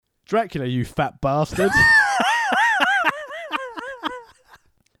Dracula, you fat bastard.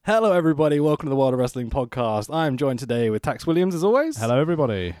 Hello, everybody. Welcome to the World of Wrestling podcast. I'm joined today with Tax Williams, as always. Hello,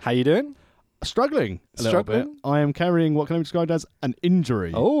 everybody. How you doing? Struggling a little bit. I am carrying what can be described as an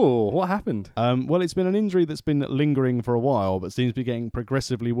injury. Oh, what happened? Well, it's been an injury that's been lingering for a while, but seems to be getting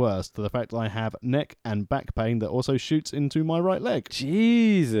progressively worse to the fact that I have neck and back pain that also shoots into my right leg.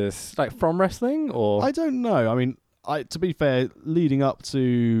 Jesus. Like from wrestling, or? I don't know. I mean, to be fair, leading up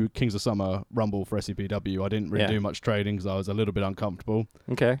to Kings of Summer Rumble for SCPW, I didn't really do much training because I was a little bit uncomfortable.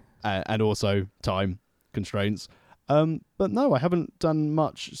 Okay. And also time constraints. But no, I haven't done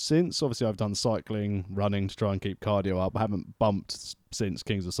much since. Obviously, I've done cycling, running to try and keep cardio up. I haven't bumped since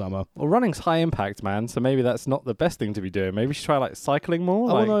Kings of Summer. Well, running's high impact, man, so maybe that's not the best thing to be doing. Maybe you should try, like, cycling more.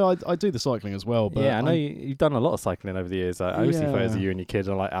 Oh, no, I do the cycling as well. But yeah, I know you've done a lot of cycling over the years. I always see photos of you and your kids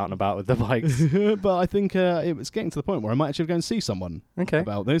are, like, out and about with the bikes. But I think it's getting to the point where I might actually go and see someone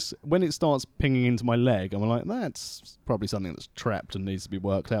about this. When it starts pinging into my leg, I'm like, that's probably something that's trapped and needs to be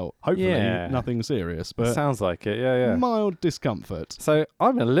worked out. Hopefully, nothing serious. But sounds like it, yeah. Mild discomfort. So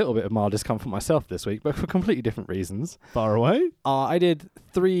I'm in a little bit of mild discomfort myself this week, but for completely different reasons. Far away? I did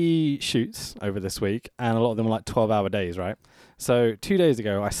 3 shoots over this week, and a lot of them were like 12-hour days, right? So 2 days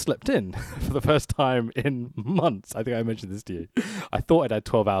ago, I slept in for the first time in months. I think I mentioned this to you. I thought I'd had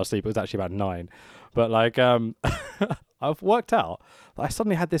 12 hours sleep. It was actually about 9. But like, I've worked out that I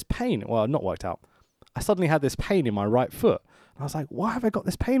suddenly had this pain. Well, not worked out. I suddenly had this pain in my right foot. I was like, why have I got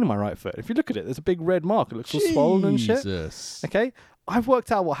this pain in my right foot? If you look at it, there's a big red mark. It looks all swollen and shit. Okay? I've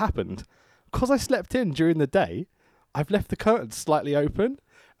worked out what happened. Because I slept in during the day, I've left the curtains slightly open,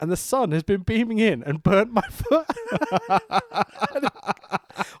 and the sun has been beaming in and burnt my foot.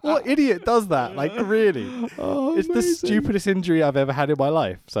 What idiot does that? Like, really? Oh, it's the stupidest injury I've ever had in my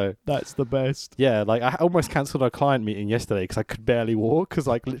life. So that's the best. Yeah, like I almost cancelled a client meeting yesterday because I could barely walk because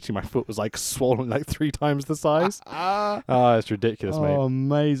like literally my foot was like swollen like 3 times the size. It's ridiculous, mate. Oh,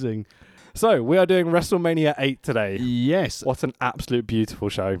 amazing. So we are doing WrestleMania 8 today. Yes. What an absolute beautiful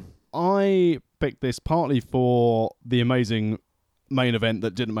show. I picked this partly for the amazing main event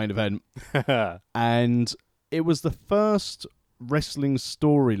that didn't main event. And it was the first wrestling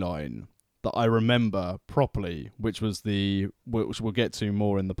storyline that I remember properly, which we'll get to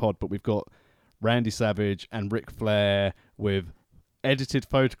more in the pod, but we've got Randy Savage and Ric Flair with edited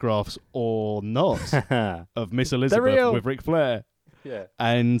photographs or not of Miss Elizabeth with Ric Flair. Yeah.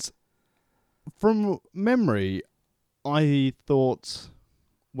 And from memory, I thought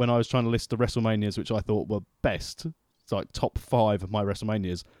when I was trying to list the WrestleManias which I thought were best, it's like top 5 of my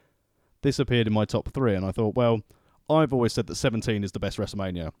WrestleManias, this appeared in my top 3, and I thought, well, I've always said that 17 is the best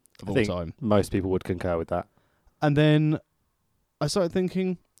WrestleMania of all time. Most people would concur with that. And then I started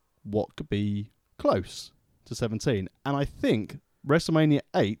thinking, what could be close to 17? And I think WrestleMania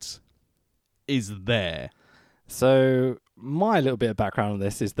 8 is there. So my little bit of background on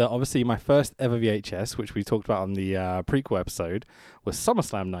this is that obviously my first ever VHS, which we talked about on the prequel episode, was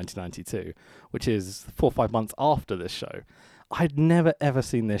SummerSlam 1992, which is 4 or 5 months after this show. I'd never ever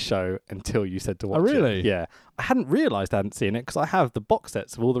seen this show until you said to watch it. Oh, really? Yeah. I hadn't realised I hadn't seen it because I have the box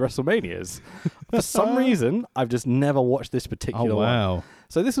sets of all the WrestleManias. For some reason, I've just never watched this particular one.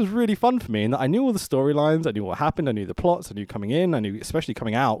 So this was really fun for me in that I knew all the storylines, I knew what happened, I knew the plots, I knew coming in, I knew especially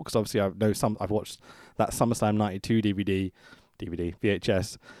coming out, because obviously I've watched that SummerSlam 92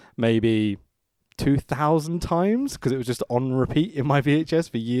 VHS, maybe 2,000 times because it was just on repeat in my VHS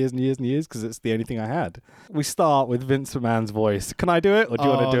for years and years and years because it's the only thing I had. We start with Vince McMahon's voice. Can I do it or do you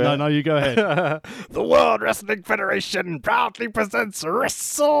want to do it? No, you go ahead. The World Wrestling Federation proudly presents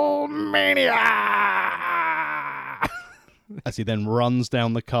WrestleMania! As he then runs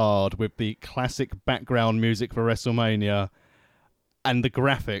down the card with the classic background music for WrestleMania, and the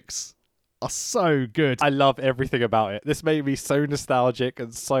graphics are so good. I love everything about it. This made me so nostalgic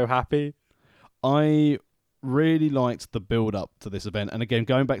and so happy. I really liked the build-up to this event. And again,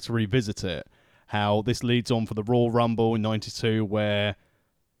 going back to revisit it, how this leads on for the Royal Rumble in 92, where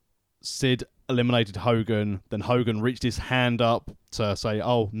Sid eliminated Hogan. Then Hogan reached his hand up to say,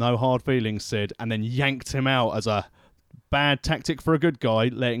 oh, no hard feelings, Sid, and then yanked him out as a bad tactic for a good guy,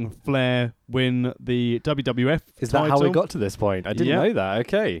 letting Flair win the WWF Is title. that how we got to this point? I didn't know that.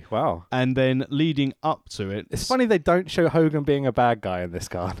 Okay, wow. And then leading up to it... It's funny they don't show Hogan being a bad guy in this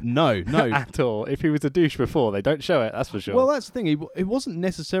card. No. At all. If he was a douche before, they don't show it, that's for sure. Well, that's the thing. He wasn't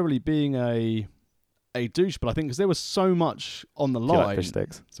necessarily being a douche, but I think because there was so much on the line... Do you like fish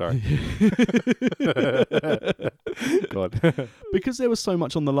sticks? Sorry. Go on. Because there was so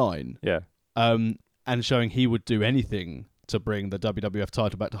much on the line... Yeah. And showing he would do anything to bring the WWF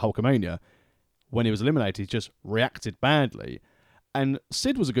title back to Hulkamania, when he was eliminated, he just reacted badly. And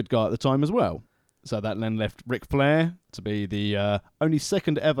Sid was a good guy at the time as well. So that then left Ric Flair to be the only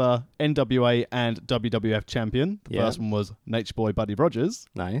second ever NWA and WWF champion. The first one was Nature Boy Buddy Rogers.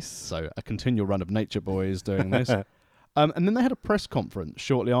 Nice. So a continual run of Nature Boys doing this. And then they had a press conference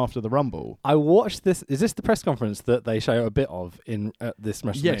shortly after the Rumble. I watched this. Is this the press conference that they show a bit of in this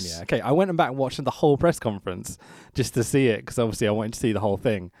WrestleMania? Yes. Okay, I went back and watched the whole press conference just to see it because obviously I wanted to see the whole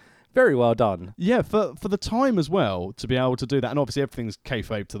thing. Very well done. Yeah, for the time as well, to be able to do that. And obviously everything's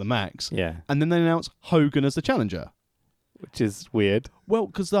kayfabe to the max. Yeah. And then they announced Hogan as the challenger. Which is weird. Well,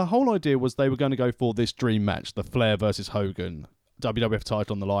 because the whole idea was they were going to go for this dream match, the Flair versus Hogan, WWF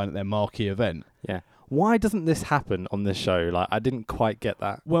title on the line at their marquee event. Yeah. Why doesn't this happen on this show? Like, I didn't quite get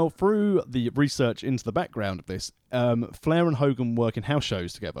that. Well, through the research into the background of this, Flair and Hogan work in house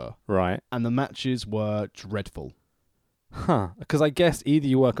shows together. Right. And the matches were dreadful. Huh. Because I guess either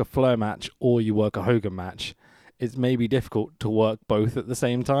you work a Flair match or you work a Hogan match. It's maybe difficult to work both at the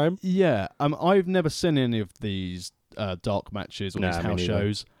same time. Yeah. I've never seen any of these dark matches or these house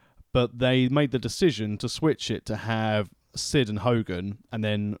shows, but they made the decision to switch it to have Sid and Hogan and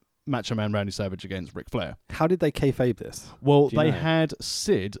then Macho Man Randy Savage against Ric Flair. How did they kayfabe this? Well, they had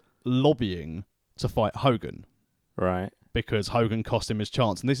Sid lobbying to fight Hogan. Right. Because Hogan cost him his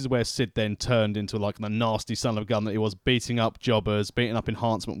chance. And this is where Sid then turned into like the nasty son of a gun that he was, beating up jobbers, beating up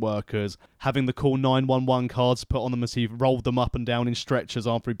enhancement workers, having the cool 911 cards put on them as he rolled them up and down in stretchers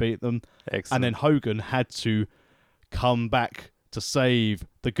after he beat them. Excellent. And then Hogan had to come back to save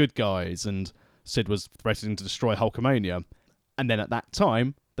the good guys, and Sid was threatening to destroy Hulkamania. And then at that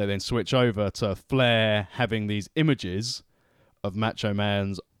time, they then switch over to Flair having these images of Macho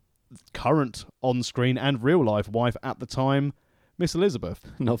Man's current on-screen and real-life wife at the time, Miss Elizabeth.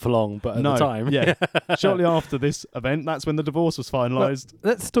 Not for long, but at the time. Yeah. Shortly after this event, that's when the divorce was finalised.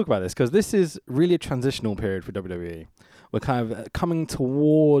 Let's talk about this, because this is really a transitional period for WWE. We're kind of coming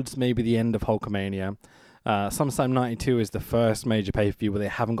towards maybe the end of Hulkamania. SummerSlam 92 is the first major pay-per-view where they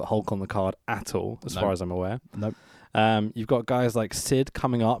haven't got Hulk on the card at all, as far as I'm aware. Nope. You've got guys like Sid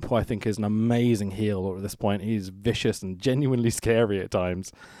coming up, who I think is an amazing heel at this point. He's vicious and genuinely scary at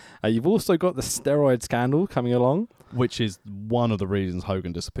times. You've also got the steroid scandal coming along, which is one of the reasons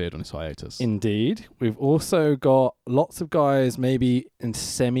Hogan disappeared on his hiatus. Indeed. We've also got lots of guys maybe in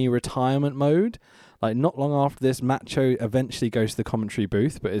semi-retirement mode. Like, not long after this, Macho eventually goes to the commentary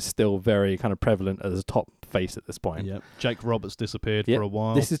booth, but is still very kind of prevalent as a top face at this point. Yep. Jake Roberts disappeared for a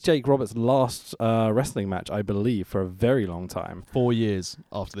while. This is Jake Roberts' last wrestling match, I believe, for a very long time. 4 years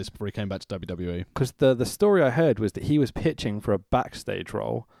after this before he came back to WWE. Because the story I heard was that he was pitching for a backstage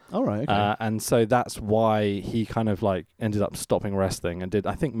role. All right, okay. And so that's why he kind of like ended up stopping wrestling and did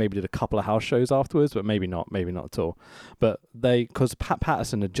a couple of house shows afterwards, but maybe not at all. But because Pat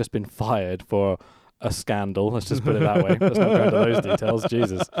Patterson had just been fired for a scandal, let's just put it that way. Let's not go into those details,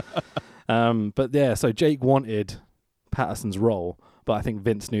 Jesus. But yeah, so Jake wanted Patterson's role, but I think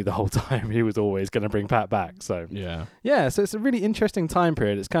Vince knew the whole time he was always going to bring Pat back. So yeah, so it's a really interesting time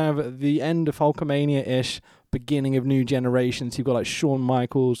period. It's kind of at the end of Hulkamania-ish, beginning of new generations. You've got like Shawn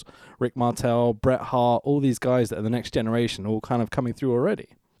Michaels, Rick Martel, Bret Hart, all these guys that are the next generation, all kind of coming through already.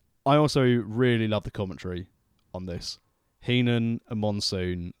 I also really love the commentary on this. Heenan and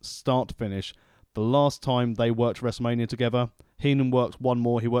Monsoon, start to finish. The last time they worked WrestleMania together, Heenan worked one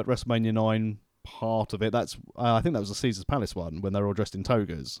more. He worked WrestleMania 9, part of it. That's I think that was the Caesar's Palace one when they were all dressed in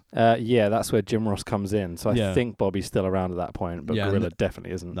togas. Yeah, that's where Jim Ross comes in. So I think Bobby's still around at that point, but Gorilla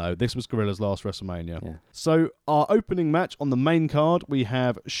definitely isn't. No, this was Gorilla's last WrestleMania. Yeah. So our opening match on the main card, we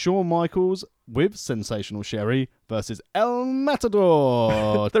have Shawn Michaels with Sensational Sherry versus El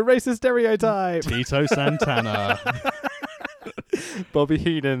Matador. The racist stereotype. Tito Santana. Bobby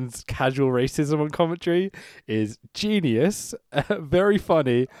Heenan's casual racism on commentary is genius, very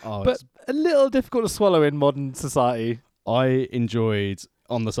funny, but a little difficult to swallow in modern society. I enjoyed,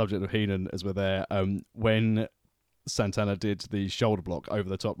 on the subject of Heenan as we're there, when Santana did the shoulder block over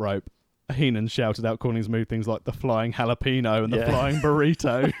the top rope, Heenan shouted out, calling his move things like the flying jalapeno and the flying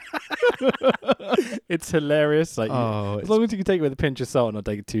burrito. It's hilarious. Like, as long as you can take it with a pinch of salt and not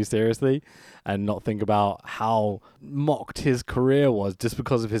take it too seriously and not think about how mocked his career was just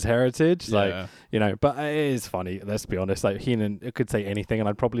because of his heritage. Like, but it is funny. Let's be honest. Like, Heenan, it could say anything and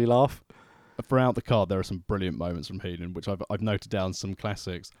I'd probably laugh. Throughout the card, there are some brilliant moments from Heenan, which I've noted down some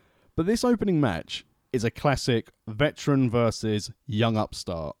classics. But this opening match is a classic veteran versus young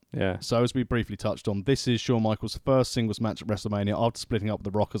upstart. Yeah. So as we briefly touched on, this is Shawn Michaels' first singles match at WrestleMania after splitting up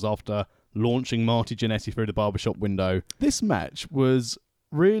with the Rockers after launching Marty Jannetty through the barbershop window. This match was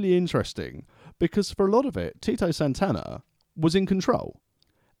really interesting because for a lot of it, Tito Santana was in control.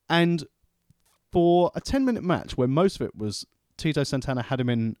 And for a 10-minute match where most of it was Tito Santana had him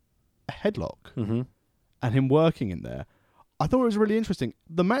in a headlock Mm-hmm. and him working in there. I thought it was really interesting.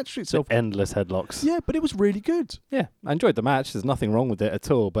 The match itself... Endless headlocks. Yeah, but it was really good. Yeah, I enjoyed the match. There's nothing wrong with it at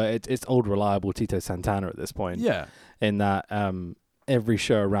all, but it's old, reliable Tito Santana at this point. Yeah. In that every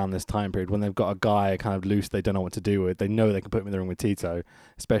show around this time period, when they've got a guy kind of loose they don't know what to do with, they know they can put him in the ring with Tito,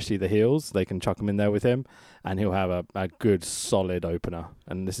 especially the heels. They can chuck him in there with him, and he'll have a good, solid opener.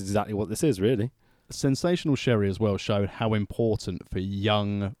 And this is exactly what this is, really. Sensational Sherry as well showed how important for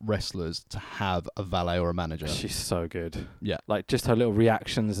young wrestlers to have a valet or a manager. She's so good. Yeah. Like, just her little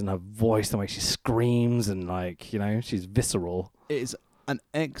reactions and her voice, the way she screams, and, like, you know, she's visceral. It's an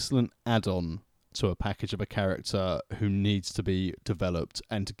excellent add-on to a package of a character who needs to be developed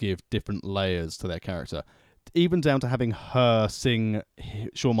and to give different layers to their character. Even down to having her sing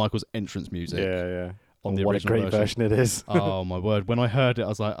Shawn Michaels' entrance music. Yeah. On the what a original great version it is. Oh, my word. When I heard it, I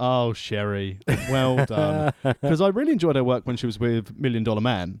was like, oh, Sherry, well done. Because I really enjoyed her work when she was with $1 Million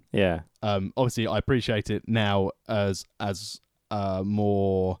Man. Yeah. Obviously, I appreciate it now as a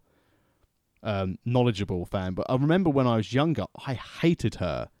more knowledgeable fan. But I remember when I was younger, I hated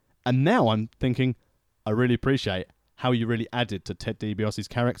her. And now I'm thinking, I really appreciate how you really added to Ted DiBiase's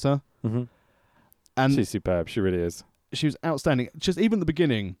character. Mm-hmm. And she's superb. She really is. She was outstanding. Just even at the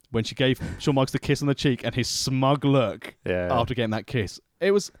beginning, when she gave Shawn Michaels the kiss on the cheek and his smug look after getting that kiss.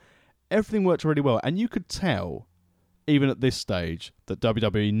 Everything worked really well. And you could tell, even at this stage, that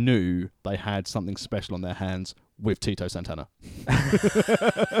WWE knew they had something special on their hands with Tito Santana.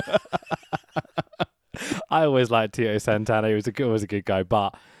 I always liked Tito Santana. He was a good guy,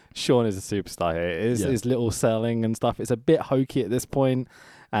 but Shawn is a superstar here. His little selling and stuff, it's a bit hokey at this point.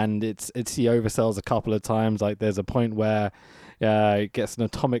 And it's he oversells a couple of times. Like, there's a point where he gets an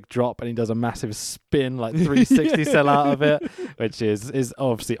atomic drop and he does a massive spin, like 360 sell out of it, which is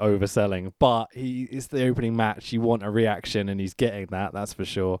obviously overselling. But it's the opening match. You want a reaction, and he's getting that. That's for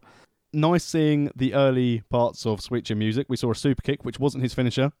sure. Nice seeing the early parts of Sweet Chin Music. We saw a super kick, which wasn't his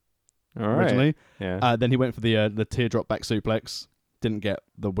finisher originally. Yeah. Then he went for the teardrop back suplex. Didn't get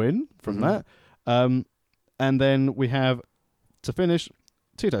the win from that. And then we have, to finish,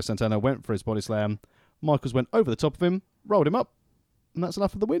 Tito Santana went for his body slam. Michaels went over the top of him, rolled him up, and that's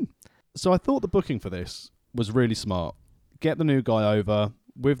enough for the win. So I thought the booking for this was really smart. Get the new guy over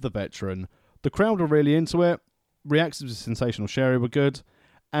with the veteran. The crowd were really into it. Reactions to Sensational Sherry were good.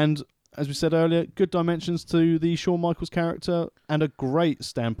 And as we said earlier, good dimensions to the Shawn Michaels character and a great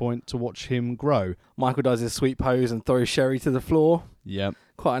standpoint to watch him grow. Michael does his sweet pose and throws Sherry to the floor. Yep.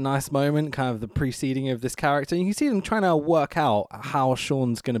 Quite a nice moment, kind of the preceding of this character. You can see them trying to work out how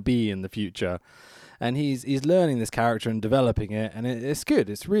Shawn's going to be in the future. And he's learning this character and developing it, and it's good.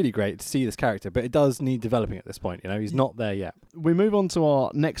 It's really great to see this character, but it does need developing at this point. You know, he's not there yet. We move on to our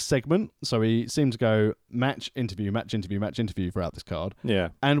next segment. So we seem to go match, interview throughout this card. Yeah.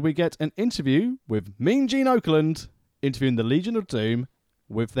 And we get an interview with Mean Gene Okerlund interviewing the Legion of Doom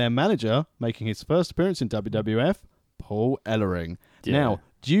with their manager making his first appearance in WWF, Paul Ellering. Yeah. Now,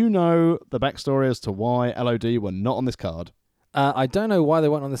 do you know the backstory as to why LOD were not on this card? I don't know why they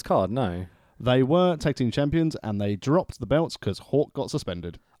weren't on this card, no. They were tag team champions and they dropped the belts because Hawk got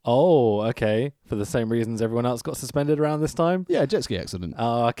suspended. Oh, okay. For the same reasons everyone else got suspended around this time? Yeah, jet ski accident.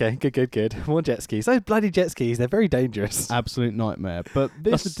 Oh, okay. Good. More jet skis. Those bloody jet skis, they're very dangerous. Absolute nightmare. But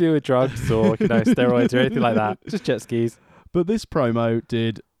this Nothing to do with drugs or steroids or anything like that. Just jet skis. But this promo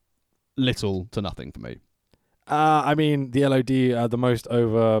did little to nothing for me. I mean, the LOD are the most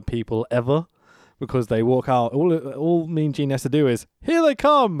over people ever. Because they walk out, all Mean Gene has to do is, here they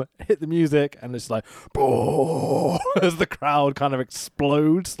come, hit the music, and it's like, boom, as the crowd kind of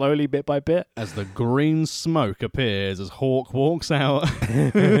explodes slowly, bit by bit. As the green smoke appears as Hawk walks out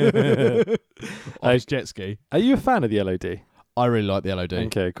on his jet ski. Are you a fan of the LOD? I really like the LOD.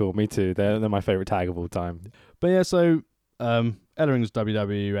 Okay, cool, me too. They're my favourite tag of all time. But yeah, so Ellering's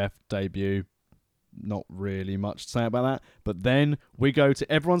WWF debut, not really much to say about that. But then we go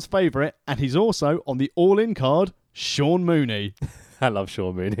to everyone's favourite, and he's also on the All-In card, Sean Mooney. I love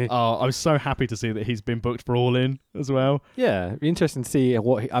Sean Mooney. Oh, I was so happy to see that he's been booked for All-In as well. Yeah, it'd be interesting to see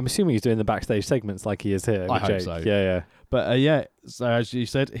what I'm assuming he's doing the backstage segments like he is here. I hope Jake. so. Yeah. But yeah, so as you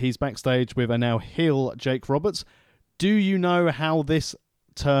said, he's backstage with a now heel Jake Roberts. Do you know how this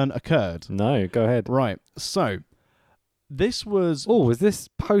turn occurred? No, go ahead. Right, so this was... Oh, was this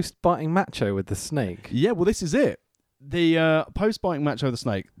post-biting Macho with the snake? Yeah, well, this is it. The post-biting Macho with the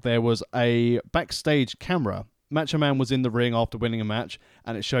snake, there was a backstage camera. Macho Man was in the ring after winning a match,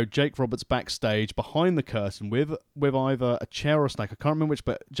 and it showed Jake Roberts backstage behind the curtain with either a chair or a snake. I can't remember which,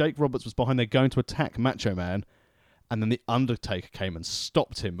 but Jake Roberts was behind there going to attack Macho Man. And then The Undertaker came and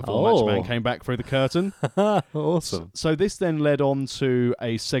stopped him before Macho Man came back through the curtain. Awesome. So this then led on to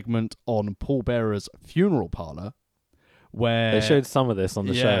a segment on Paul Bearer's funeral parlour, where... They showed some of this on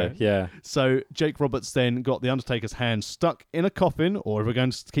the show, yeah. So Jake Roberts then got The Undertaker's hand stuck in a coffin, or if we're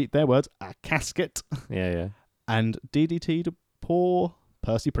going to keep their words, a casket. Yeah. And DDT'd poor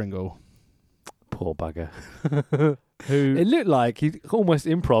Percy Pringle. Poor bugger. Who... It looked like he almost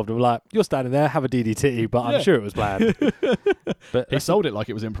improv. Like, you're standing there, have a DDT, but I'm sure it was planned. But he sold it like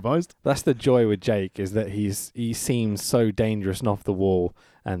it was improvised. That's the joy with Jake, is that he seems so dangerous and off the wall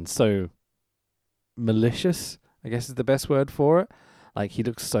and so malicious, I guess is the best word for it. Like, he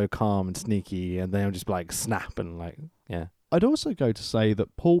looks so calm and sneaky, and then just like snap and like, yeah. I'd also go to say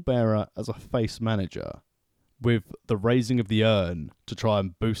that Paul Bearer as a face manager, with the raising of the urn to try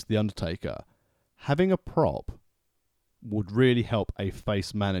and boost The Undertaker, having a prop would really help a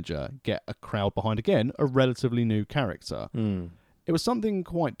face manager get a crowd behind, again, a relatively new character. It was something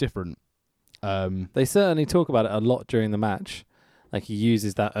quite different. They certainly talk about it a lot during the match. Like, he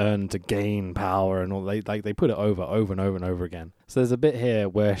uses that urn to gain power and all. They put it over and over again. So there's a bit here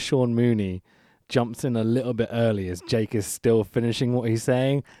where Sean Mooney jumps in a little bit early as Jake is still finishing what he's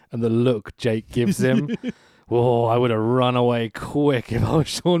saying, and the look Jake gives him... Whoa, I would have run away quick if I was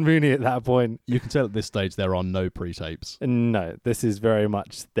Sean Mooney at that point. You can tell at this stage there are no pre-tapes. No, this is very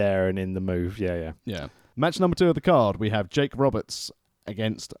much there and in the move. Yeah. Match number 2 of the card, we have Jake Roberts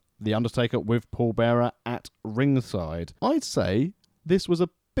against The Undertaker with Paul Bearer at ringside. I'd say this was a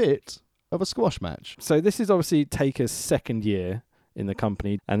bit of a squash match. So this is obviously Taker's second year in the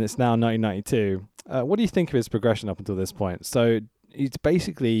company, and it's now 1992. What do you think of his progression up until this point? So... he's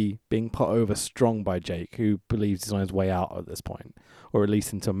basically being put over strong by Jake, who believes he's on his way out at this point, or at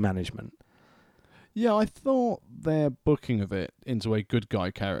least into management. Yeah, I thought their booking of it into a good guy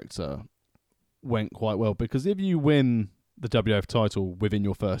character went quite well, because if you win the WF title within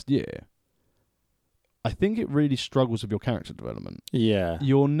your first year, I think it really struggles with your character development. Yeah.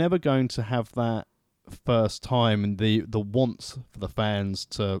 You're never going to have that first time and the wants for the fans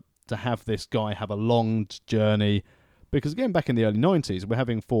to have this guy have a long journey. Because again, back in the early 90s, we're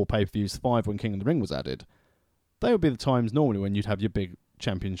having 4 pay-per-views, 5 when King of the Ring was added. They would be the times normally when you'd have your big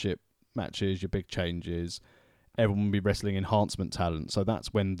championship matches, your big changes. Everyone would be wrestling enhancement talent. So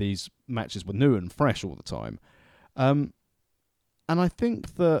that's when these matches were new and fresh all the time. And I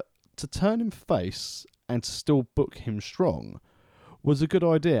think that to turn him face and to still book him strong was a good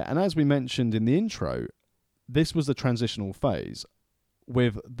idea. And as we mentioned in the intro, this was the transitional phase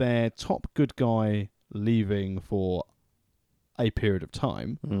with their top good guy leaving for a period of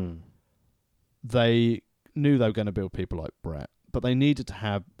time. They knew they were going to build people like Brett, but they needed to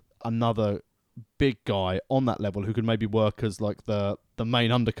have another big guy on that level who could maybe work as like the main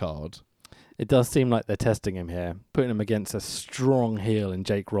undercard. It does seem like they're testing him here, putting him against a strong heel in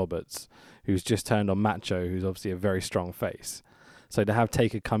Jake Roberts, who's just turned on Macho, who's obviously a very strong face. So to have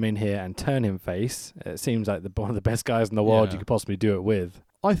Taker come in here and turn him face, it seems like one of the best guys in the world you could possibly do it with.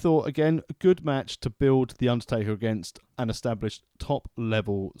 I thought, again, a good match to build The Undertaker against an established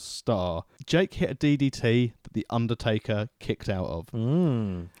top-level star. Jake hit a DDT that The Undertaker kicked out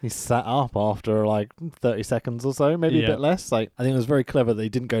of. He sat up after like 30 seconds or so, maybe a bit less. Like, I think it was very clever that he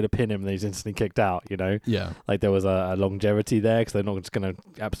didn't go to pin him and he's instantly kicked out, you know? Yeah. Like, there was a longevity there because they're not just going to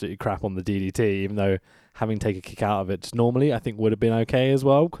absolutely crap on the DDT, even though having Taker kick out of it just normally, I think, would have been okay as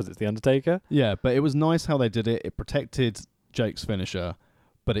well because it's The Undertaker. Yeah, but it was nice how they did it. It protected Jake's finisher,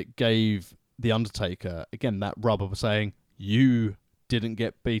 but it gave The Undertaker, again, that rub of saying, you didn't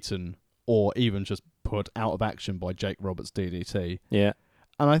get beaten or even just put out of action by Jake Roberts' DDT. Yeah.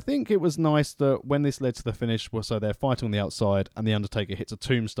 And I think it was nice that when this led to the finish, so they're fighting on the outside and The Undertaker hits a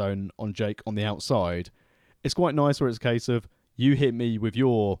tombstone on Jake on the outside, it's quite nice where it's a case of, you hit me with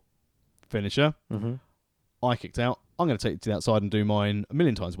your finisher, I kicked out, I'm going to take you to the outside and do mine a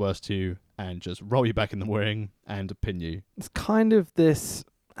million times worse to you and just roll you back in the ring and pin you. It's kind of this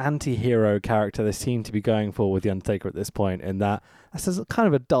anti-hero character they seem to be going for with The Undertaker at this point, in that that's kind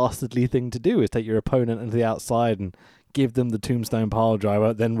of a dastardly thing to do, is take your opponent into the outside and give them the tombstone pile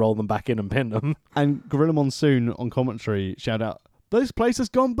driver, then roll them back in and pin them. And Gorilla Monsoon on commentary shouted out, this place has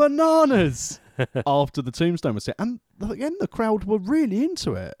gone bananas after the tombstone was set. And again, the crowd were really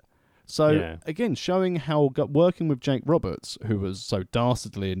into it. So, again, showing how working with Jake Roberts, who was so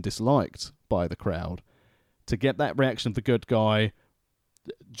dastardly and disliked by the crowd, to get that reaction of the good guy,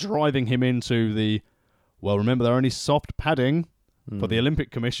 driving him into the, well, remember, they're only soft padding for the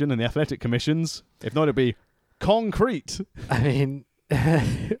Olympic Commission and the Athletic Commissions. If not, it'd be concrete. I mean,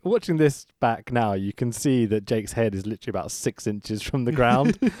 watching this back now, you can see that Jake's head is literally about 6 inches from the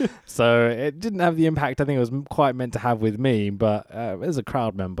ground. So it didn't have the impact I think it was quite meant to have with me. But as a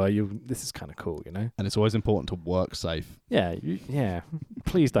crowd member, this is kind of cool, you know. And it's always important to work safe. Yeah, yeah.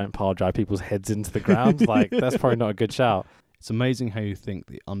 Please don't pile drive people's heads into the ground. Like, that's probably not a good shout. It's amazing how you think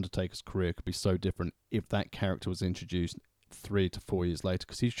the Undertaker's career could be so different if that character was introduced 3 to 4 years later,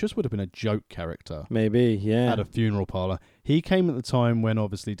 because he just would have been a joke character. Maybe, yeah. At a funeral parlour. He came at the time when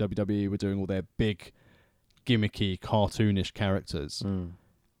obviously WWE were doing all their big, gimmicky, cartoonish characters. Mm.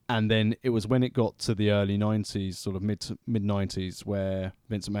 And then it was when it got to the early 90s, sort of mid-90s, where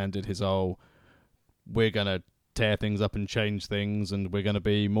Vince McMahon did his we're going to tear things up and change things, and we're going to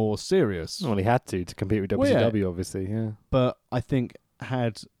be more serious. Well, he had to compete with WCW, obviously, yeah. But I think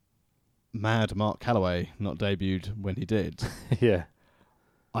had Mad Mark Calloway not debuted when he did, yeah,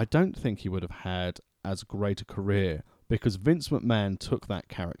 I don't think he would have had as great a career, because Vince McMahon took that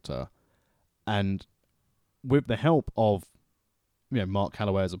character and, with the help of Mark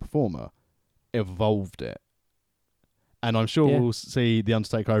Calloway as a performer, evolved it. And I'm sure we'll see The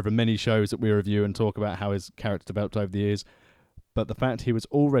Undertaker over many shows that we review and talk about how his character developed over the years. But the fact he was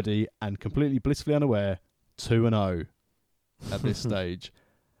already and completely blissfully unaware 2-0 at this stage.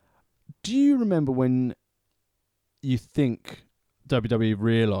 Do you remember when you think WWE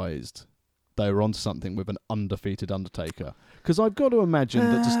realised they were onto something with an undefeated Undertaker? Because I've got to imagine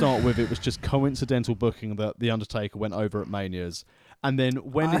that to start with, it was just coincidental booking that The Undertaker went over at Manias. And then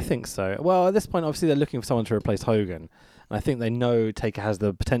when I think so. Well, at this point, obviously, they're looking for someone to replace Hogan. And I think they know Taker has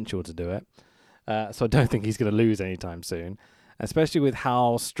the potential to do it. So I don't think he's going to lose anytime soon. Especially with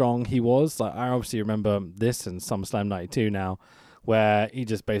how strong he was. Like, I obviously remember this in SummerSlam 92 now, where he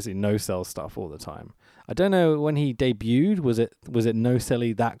just basically no-sell stuff all the time. I don't know when he debuted, was it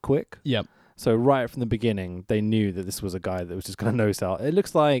no-selly that quick? Yep. So right from the beginning, they knew that this was a guy that was just going to no-sell. It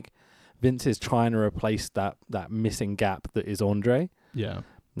looks like Vince is trying to replace that missing gap that is Andre. Yeah.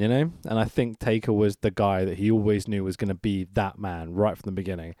 You know? And I think Taker was the guy that he always knew was going to be that man right from the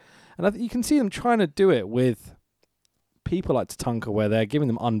beginning. And I think you can see them trying to do it with people like Tatanka, where they're giving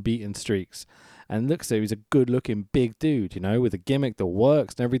them unbeaten streaks. And looks like he's a good-looking big dude, you know, with a gimmick that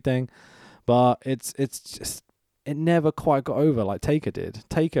works and everything. But it's just, it never quite got over like Taker did.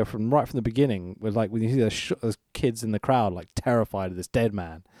 Taker right from the beginning was like, when you see those kids in the crowd, like terrified of this dead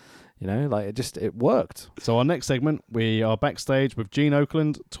man. You know, like it worked. So our next segment, we are backstage with Gene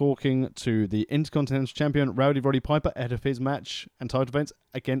Okerlund talking to the Intercontinental Champion Rowdy Roddy Piper ahead of his match and title defense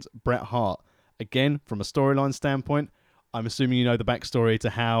against Bret Hart. Again, from a storyline standpoint, I'm assuming you know the backstory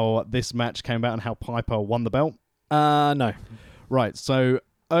to how this match came about and how Piper won the belt? No. Right, so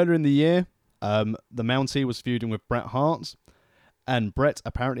earlier in the year, the Mountie was feuding with Bret Hart, and Bret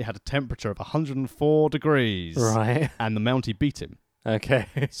apparently had a temperature of 104 degrees. Right. And the Mountie beat him. Okay.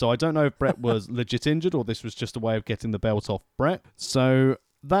 So I don't know if Bret was legit injured or this was just a way of getting the belt off Bret. So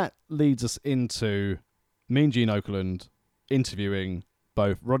that leads us into me and Gene Okerlund interviewing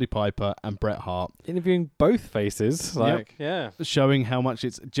both Roddy Piper and Bret Hart. Interviewing both faces. Like, yeah. Showing how much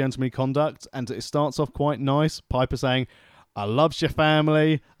it's gentlemanly conduct. And it starts off quite nice. Piper saying, I loves your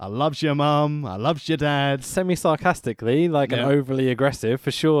family, I loves your mum, I loves your dad. Semi-sarcastically, like an overly aggressive,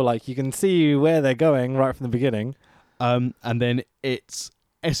 for sure. Like, you can see where they're going right from the beginning. And then it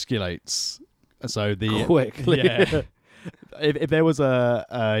escalates. So quickly. Yeah. if there was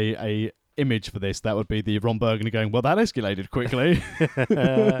a image for this, that would be the Ron Burgundy going, well, that escalated quickly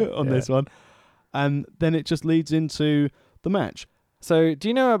on this one. And then it just leads into the match. So, do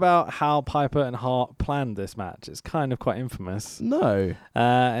you know about how Piper and Hart planned this match? It's kind of quite infamous. No.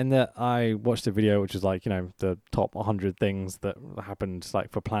 And that I watched a video which is like, you know, the top 100 things that happened like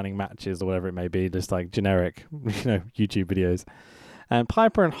for planning matches or whatever it may be, just like generic, you know, YouTube videos. And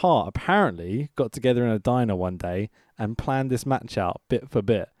Piper and Hart apparently got together in a diner one day and planned this match out bit for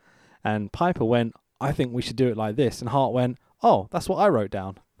bit. And Piper went, I think we should do it like this. And Hart went, oh, that's what I wrote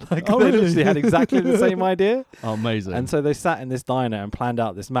down. Like, they literally had exactly the same idea. Oh, amazing. And so they sat in this diner and planned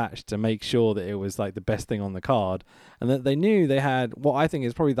out this match to make sure that it was like the best thing on the card. And that they knew they had what I think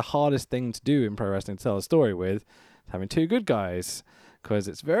is probably the hardest thing to do in pro wrestling to tell a story with, having two good guys. Because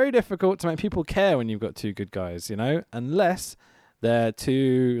it's very difficult to make people care when you've got two good guys, you know, unless they're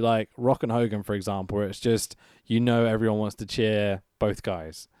two, like Rock and Hogan, for example, where it's just, you know, everyone wants to cheer both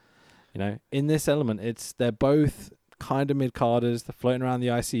guys. You know, in this element, they're both kind of mid-carders. They're floating around the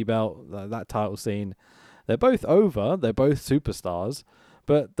IC belt, that title scene. They're both over. They're both superstars.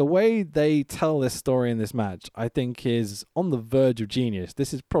 But the way they tell this story in this match, I think, is on the verge of genius.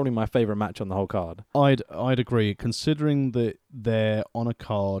 This is probably my favorite match on the whole card. I'd agree, considering that they're on a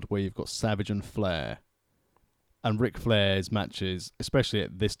card where you've got Savage and Flair. And Ric Flair's matches, especially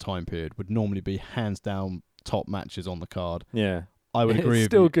at this time period, would normally be hands down top matches on the card. Yeah. I would agree It's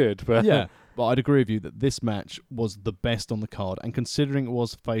with still you. good, but Yeah, but I'd agree with you that this match was the best on the card. And considering it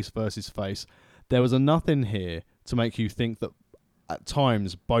was face versus face, there was enough in here to make you think that at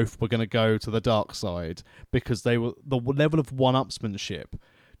times both were going to go to the dark side, because they were the level of one-upsmanship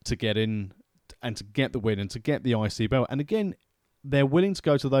to get in and to get the win and to get the IC belt. And again, they're willing to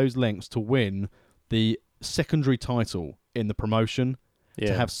go to those lengths to win the secondary title in the promotion,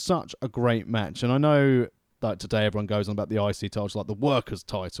 to have such a great match. And I know that today everyone goes on about the IC title like the workers'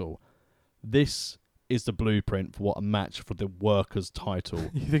 title. This is the blueprint for what a match for the workers' title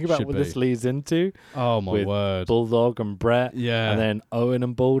You think about should what be. this leads into? Oh my with word. Bulldog and Brett, Yeah. and then Owen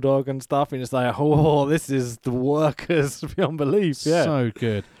and Bulldog and stuff, and it's like, oh, this is the workers beyond belief. Yeah, So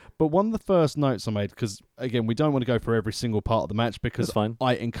good. But one of the first notes I made, because again, we don't want to go for every single part of the match, because that's fine.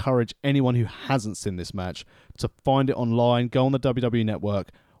 I encourage anyone who hasn't seen this match to find it online, go on the WWE Network,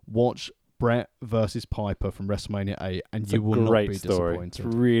 watch Brett versus Piper from WrestleMania 8, and It's you a will not great be story. It's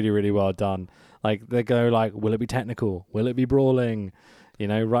disappointed. really, really well done. Like, they go like, will it be technical? Will it be brawling? You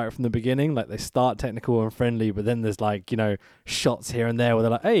know, right from the beginning, like they start technical and friendly, but then there's like, you know, shots here and there where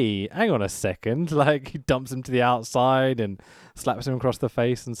they're like, hey, hang on a second. Like, he dumps him to the outside and slaps him across the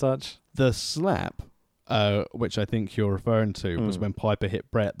face and such. The slap, which I think you're referring to, was when Piper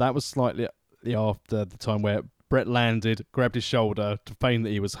hit Brett. That was slightly after the time where Brett landed, grabbed his shoulder to feign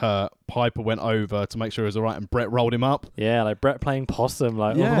that he was hurt. Piper went over to make sure he was all right, and Brett rolled him up. Yeah, like Brett playing possum,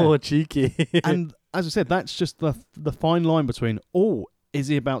 like, Yeah. oh, cheeky. And as I said, that's just the fine line between, oh, is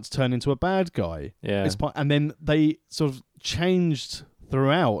he about to turn into a bad guy? Yeah. And then they sort of changed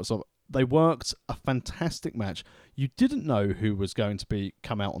throughout. So they worked a fantastic match. You didn't know who was going to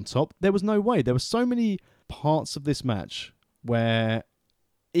come out on top. There was no way. There were so many parts of this match where,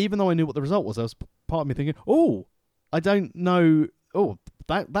 even though I knew what the result was, there was part of me thinking, oh, I don't know. Oh,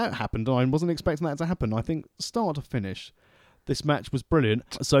 that happened. I wasn't expecting that to happen. I think start to finish, this match was brilliant.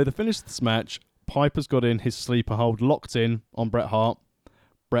 So the finish of this match, Piper's got in his sleeper hold, locked in on Bret Hart.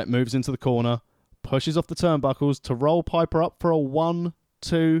 Bret moves into the corner, pushes off the turnbuckles to roll Piper up for a 1,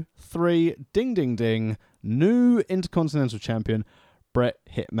 2, 3, ding, ding, ding. New Intercontinental Champion, Bret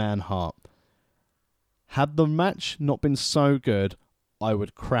Hitman Hart. Had the match not been so good, I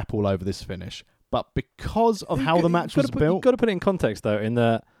would crap all over this finish. But because of how the match was built... You've got to put it in context, though, in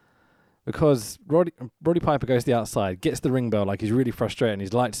that because Roddy Piper goes to the outside, gets the ring bell, like he's really frustrated, and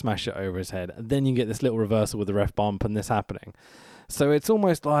he's like to smash it over his head. And then you get this little reversal with the ref bump and this happening. So it's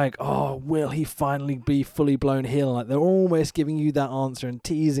almost like, oh, will he finally be fully blown heel? Like they're almost giving you that answer and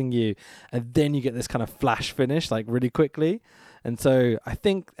teasing you. And then you get this kind of flash finish, like really quickly. And so I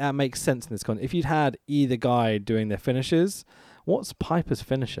think that makes sense in this context. If you'd had either guy doing their finishes, what's Piper's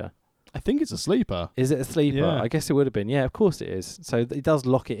finisher? I think it's a sleeper. Is it a sleeper? Yeah. I guess it would have been. Yeah, of course it is. So it does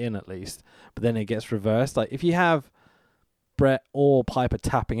lock it in at least. But then it gets reversed. Like if you have Brett or Piper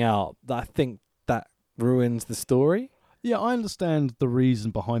tapping out, I think that ruins the story. Yeah, I understand the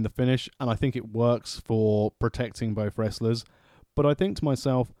reason behind the finish, and I think it works for protecting both wrestlers. But I think to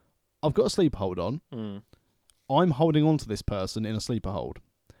myself, I've got a sleeper hold on. I'm holding on to this person in a sleeper hold.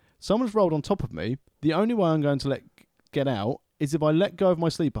 Someone's rolled on top of me. The only way I'm going to get out is if I let go of my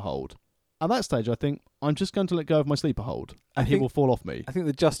sleeper hold. At that stage, I think I'm just going to let go of my sleeper hold, and he will fall off me. I think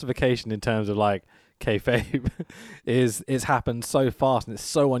the justification in terms of like kayfabe is it's happened so fast and it's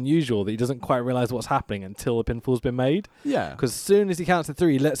so unusual that he doesn't quite realise what's happening until the pinfall's been made. Yeah. Because as soon as he counts to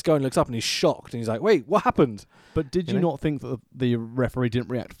 3, he lets go and looks up and he's shocked and he's like, wait, what happened? But did you not think that the referee didn't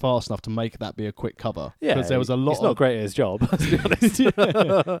react fast enough to make that be a quick cover? Yeah. Because there was a lot He's not great at his job, to be honest.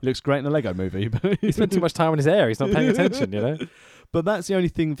 Yeah. Looks great in a Lego movie. But He spent too much time in his hair. He's not paying attention, you know? But that's the only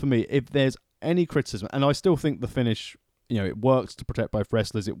thing for me. If there's any criticism, and I still think the finish, it works to protect both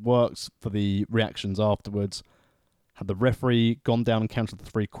wrestlers. It works for the reactions afterwards. Had the referee gone down and counted the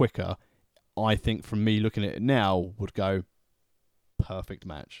 3 quicker, I think from me looking at it now would go perfect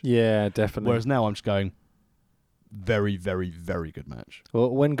match. Yeah, definitely. Whereas now I'm just going very, very, very good match.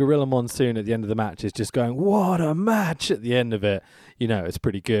 Well, when Gorilla Monsoon at the end of the match is just going, what a match at the end of it, it's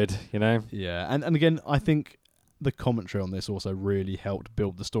pretty good, Yeah, and again, I think the commentary on this also really helped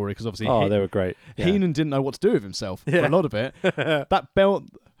build the story, because obviously they were great. Yeah. Heenan didn't know what to do with himself for Yeah. a lot of it. That belt,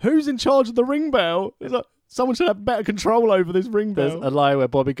 who's in charge of the ring bell? It's like, someone should have better control over this ring There's bell. a line where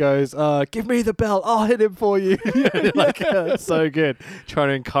Bobby goes, give me the belt, I'll hit him for you. So good. Trying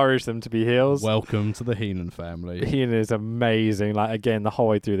to encourage them to be heels. Welcome to the Heenan family. Heenan is amazing. Like, again, the whole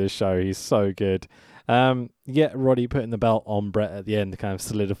way through this show, he's so good. Roddy putting the belt on Brett at the end to kind of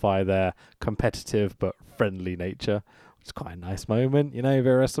solidify their competitive but friendly nature, which is quite a nice moment, for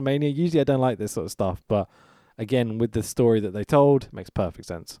WrestleMania. Usually I don't like this sort of stuff, but again, with the story that they told, makes perfect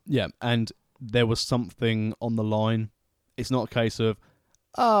sense. Yeah, and there was something on the line. It's not a case of,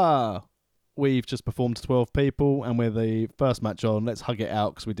 we've just performed to 12 people and we're the first match on, let's hug it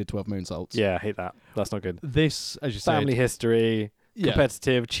out because we did 12 moonsaults. Yeah, I hate that. That's not good. This, as you said... Family history,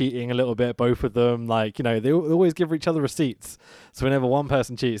 competitive, cheating a little bit, both of them. Like, you know, they always give each other receipts. So whenever one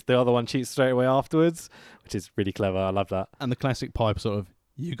person cheats, the other one cheats straight away afterwards, which is really clever. I love that. And the classic Piper sort of,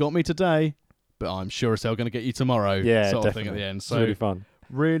 you got me today, but I'm sure as hell going to get you tomorrow. Yeah, sort definitely. of thing at the end. So it's really fun.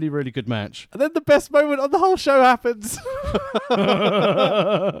 Really, really good match. And then the best moment of the whole show happens.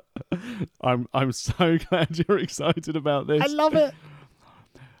 I'm so glad you're excited about this. I love it.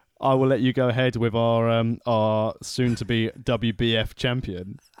 I will let you go ahead with our soon-to-be WBF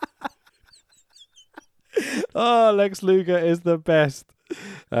champion. Oh, Lex Luger is the best.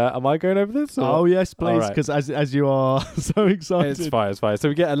 Am I going over this? Or? Oh, yes, please, because as you are so excited. It's fine. So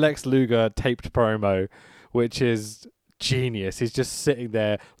we get a Lex Luger taped promo, which is genius. He's just sitting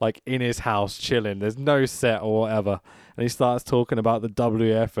there like in his house chilling. There's no set or whatever. And he starts talking about the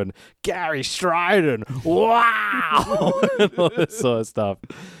WF and Gary Stridon. Wow! And all this sort of stuff.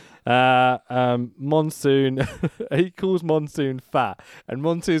 Monsoon, he calls Monsoon fat, and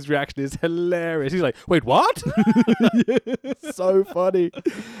Monsoon's reaction is hilarious. He's like, wait, what? So funny.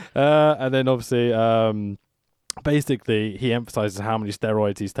 And then obviously basically he emphasizes how many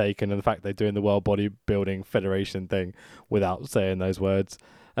steroids he's taken and the fact they're doing the World Bodybuilding Federation thing without saying those words.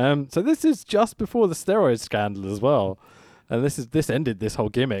 So this is just before the steroid scandal as well, and this ended this whole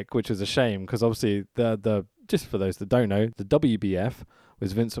gimmick, which is a shame because obviously the just for those that don't know, the WBF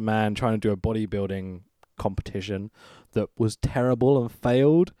was Vince McMahon trying to do a bodybuilding competition that was terrible and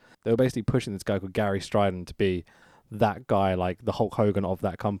failed. They were basically pushing this guy called Gary Stridon to be that guy, like the Hulk Hogan of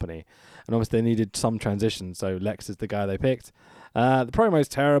that company. And obviously they needed some transition, so Lex is the guy they picked. The promo's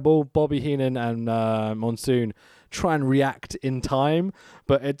terrible. Bobby Heenan and Monsoon try and react in time,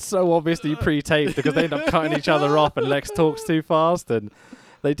 but it's so obviously pre-taped because they end up cutting each other off and Lex talks too fast, and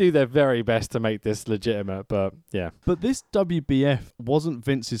they do their very best to make this legitimate, but yeah. But this WBF wasn't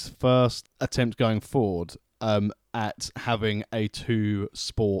Vince's first attempt going forward at having a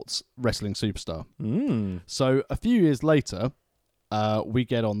two-sports wrestling superstar. So a few years later, we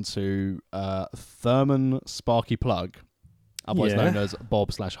get on to Thurman Sparky Plug, otherwise known as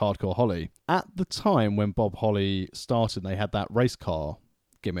Bob/Hardcore Holly. At the time when Bob Holly started and they had that race car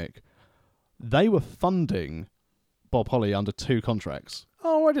gimmick, they were funding Bob Holly under two contracts.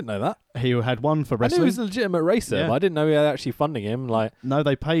 Oh, I didn't know that. He had one for I wrestling. knew he was a legitimate racer, but I didn't know he was actually funding him. Like, no,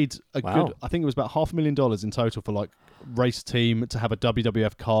 they paid good. I think it was about $500,000 in total for like race team to have a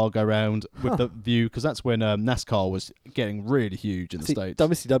WWF car go around with the view, because that's when NASCAR was getting really huge in the States.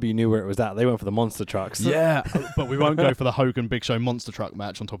 WCW knew where it was at. They went for the monster trucks. Yeah, but we won't go for the Hogan Big Show monster truck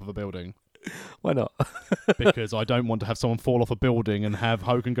match on top of a building. Why not? Because I don't want to have someone fall off a building and have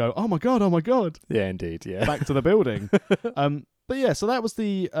Hogan go, oh my God. Yeah, indeed. Yeah. Back to the building. But yeah, so that was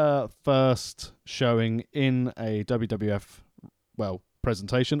the first showing in a WWF,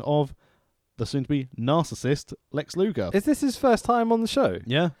 presentation of the soon-to-be narcissist Lex Luger. Is this his first time on the show?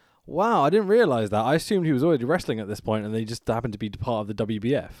 Yeah. Wow, I didn't realise that. I assumed he was already wrestling at this point and they just happened to be part of the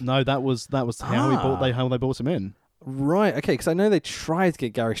WBF. No, that was how they brought him in. Right, okay, because I know they tried to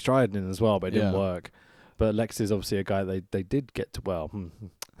get Gary Stridon in as well, but it didn't work. But Lex is obviously a guy they did get to,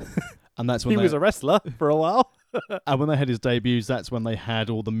 and that's when he was a wrestler for a while. And when they had his debuts, that's when they had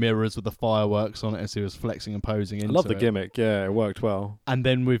all the mirrors with the fireworks on it as he was flexing and posing into it. I love the gimmick, yeah, it worked well. And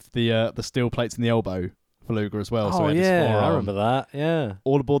then with the steel plates in the elbow for Luger as well. Oh, so yeah, I remember that, yeah.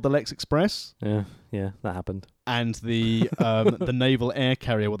 All aboard the Lex Express. Yeah, that happened. And the the naval air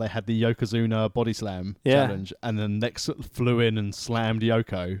carrier where they had the Yokozuna body slam challenge. And then Lex flew in and slammed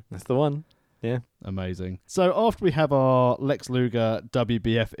Yoko. That's the one. Yeah. Amazing. So after we have our Lex Luger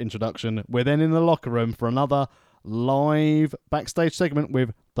WBF introduction, we're then in the locker room for another live backstage segment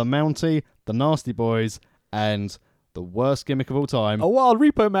with the Mountie, the Nasty Boys, and the worst gimmick of all time. A wild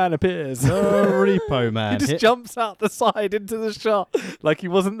Repo Man appears. The Repo Man. He just jumps out the side into the shot like he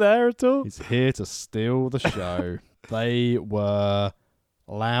wasn't there at all. He's here to steal the show. They were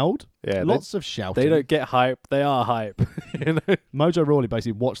loud. Yeah, lots of shouting. They don't get hype. They are hype. You know? Mojo Rawley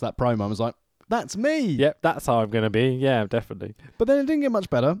basically watched that promo and was like, that's me. Yep, that's how I'm going to be. Yeah, definitely. But then it didn't get much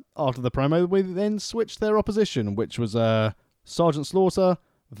better. After the promo, we then switched their opposition, which was Sergeant Slaughter,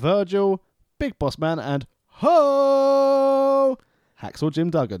 Virgil, Big Boss Man, and Hacksaw Jim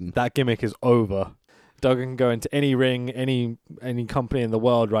Duggan. That gimmick is over. Duggan can go into any ring, any company in the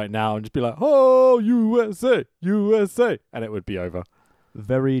world right now and just be like, oh, USA, USA, and it would be over.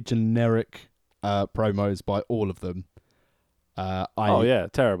 Very generic promos by all of them. Oh yeah,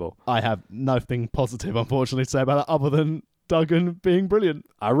 terrible. I have nothing positive, unfortunately, to say about that other than Duggan being brilliant.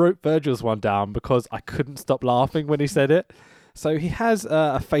 I wrote Virgil's one down because I couldn't stop laughing when he said it. So he has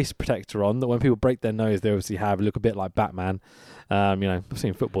a face protector on that when people break their nose, they obviously look a bit like Batman. I've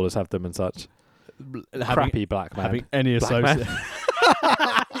seen footballers have them and such. Crappy black man. Having any Black man. association.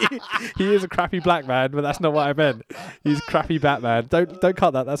 He is a crappy black man, but that's not what I meant. He's crappy Batman. Don't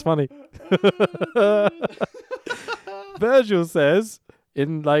cut that. That's funny. Virgil says,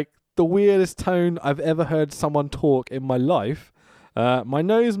 in like the weirdest tone I've ever heard someone talk in my life, my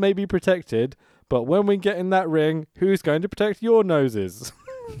nose may be protected, but when we get in that ring, who's going to protect your noses?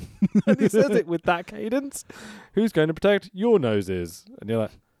 And he says it with that cadence. Who's going to protect your noses? And you're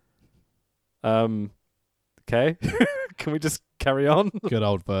like, okay. Can we just carry on? Good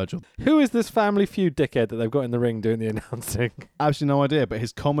old Virgil. Who is this Family Feud dickhead that they've got in the ring doing the announcing? Absolutely no idea, but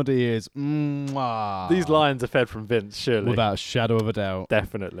his comedy is mwah, These lines are fed from Vince, surely. without a shadow of a doubt.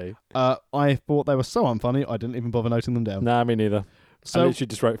 Definitely. I thought they were so unfunny, I didn't even bother noting them down. Nah, me neither. I So literally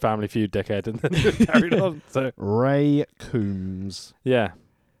just wrote Family Feud dickhead and then just carried on. So Ray Coombs. yeah.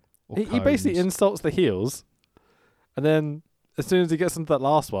 Or He basically Combs. insults the heels, and then as soon as he gets into that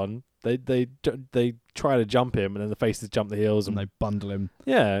last one, they try to jump him, and then the faces jump the heels, and and they bundle him.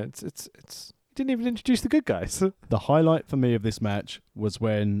 yeah, it's he didn't even introduce the good guys. The highlight for me of this match was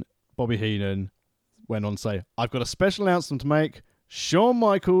when Bobby Heenan went on to say, "I've got a special announcement to make. Shawn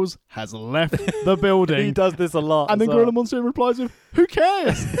Michaels has left the building." He does this a lot, and then as well. Gorilla Monsoon replies with, "Who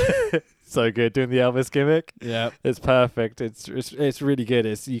cares?" So good doing the Elvis gimmick. Yeah. It's perfect. It's really good.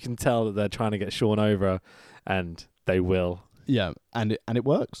 You can tell that they're trying to get Shawn over, and they will. Yeah, and it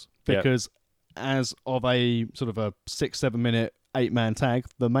works Yep. because as of a sort of a 6-7 minute 8-man tag,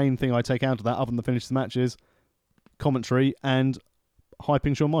 the main thing I take out of that, other than the finish of the match, is commentary and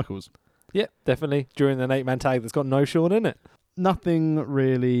hyping Shawn Michaels. Yeah, definitely. During an 8-man tag that's got no Shawn in it. Nothing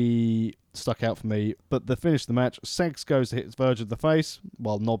really stuck out for me, but the finish of the match, Sags goes to hit Virgil in the face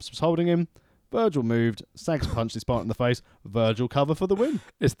while Knobs was holding him. Virgil moved, Sags punched his partner in the face, Virgil cover for the win.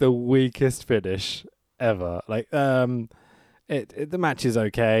 It's the weakest finish ever. Like, the match is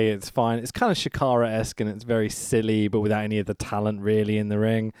okay. It's fine. It's kind of Shikara-esque and it's very silly, but without any of the talent really in the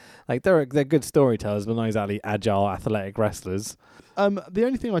ring. Like, they're good storytellers, but not exactly agile, athletic wrestlers. The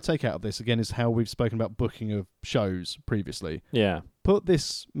only thing I take out of this, again, is how we've spoken about booking of shows previously. Yeah. Put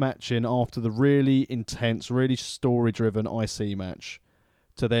this match in after the really intense, really story-driven IC match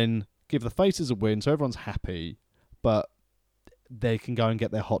to then give the faces a win so everyone's happy, but they can go and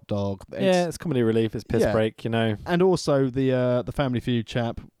get their hot dog. It's comedy relief. It's piss break, you know. And also the Family Feud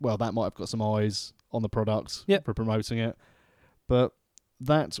chap, well, that might have got some eyes on the product for promoting it. But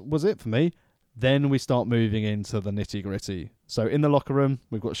that was it for me. Then we start moving into the nitty-gritty. So in the locker room,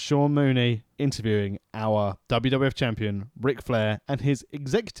 we've got Sean Mooney interviewing our WWF champion, Ric Flair, and his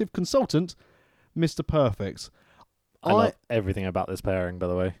executive consultant, Mr. Perfect. I love everything about this pairing, by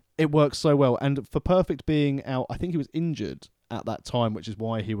the way. It works so well. And for Perfect being out, I think he was injured at that time, which is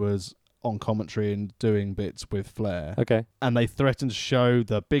why he was on commentary and doing bits with Flair. Okay. And they threatened to show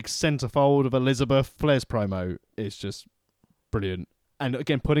the big centerfold of Elizabeth. Flair's promo is just brilliant. And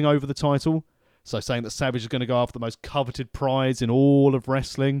again, putting over the title. So saying that Savage is going to go after the most coveted prize in all of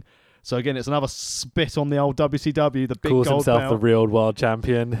wrestling. So again, it's another spit on the old WCW, the big Calls gold himself belt. the real world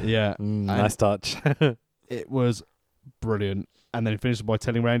champion. Yeah. Nice touch. It was brilliant. And then he finished by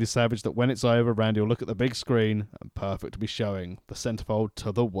telling Randy Savage that when it's over, Randy will look at the big screen and Perfect will be showing the centerfold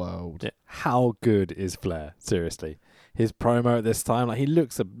to the world. Yeah. How good is Flair? Seriously. His promo at this time, like, he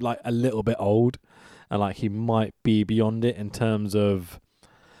looks like a little bit old and like he might be beyond it in terms of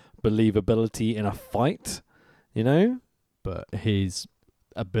believability in a fight, you know? But his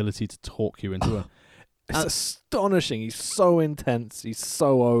ability to talk you into it's astonishing. He's so intense. He's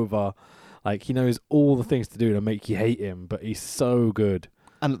so over. Like, he knows all the things to do to make you hate him, but he's so good.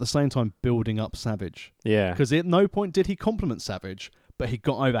 And at the same time, building up Savage. Yeah. Because at no point did he compliment Savage, but he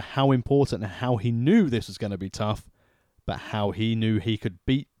got over how important and how he knew this was going to be tough, but how he knew he could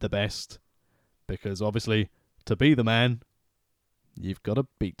beat the best. Because obviously, to be the man, you've got to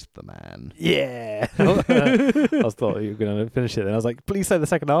beat the man. Yeah. I thought you were going to finish it then. I was like, please say the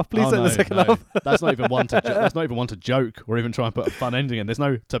second half. Please say the second half. That's not even one to that's not even one to joke or even try and put a fun ending in. There's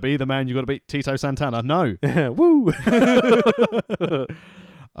no to be the man, you've got to beat Tito Santana. No. Woo.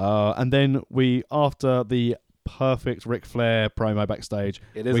 And then after the perfect Ric Flair promo backstage.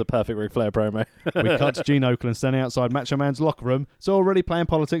 It is a perfect Ric Flair promo. We cut to Gene Okerlund standing outside Macho Man's locker room. So already playing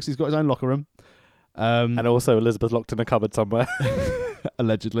politics. He's got his own locker room. And also Elizabeth locked in a cupboard somewhere.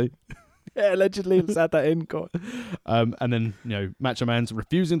 Allegedly. Yeah, allegedly. Let's add that in. God. And then, Macho Man's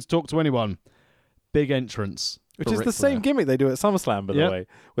refusing to talk to anyone. big entrance. Which for is Ric the same Flair. gimmick they do at SummerSlam, by the way,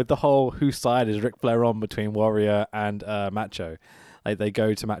 with the whole whose side is Ric Flair on between Warrior and Macho. Like they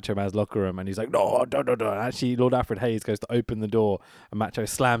go to Macho Man's locker room and he's like, no. Actually, Lord Alfred Hayes goes to open the door and Macho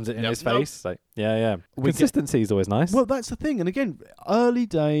slams it in his face. Like, yeah. Consistency is always nice. Well, that's the thing. And again, early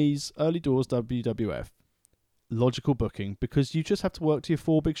doors WWF, logical booking, because you just have to work to your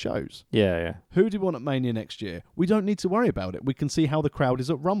 4 big shows. Yeah. Who do you want at Mania next year? We don't need to worry about it. We can see how the crowd is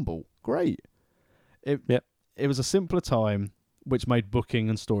at Rumble. Great. It was a simpler time, which made booking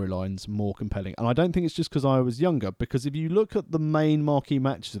and storylines more compelling. And I don't think it's just because I was younger, because if you look at the main marquee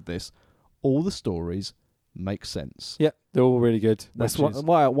matches of this, all the stories make sense. Yeah, they're all really good. That's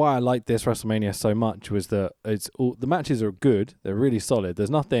why I like this WrestleMania so much, was that the matches are good. They're really solid. There's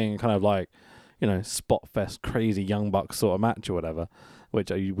nothing kind of like, spot fest, crazy Young Bucks sort of match or whatever,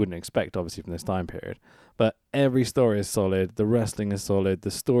 which you wouldn't expect, obviously, from this time period. But every story is solid. The wrestling is solid.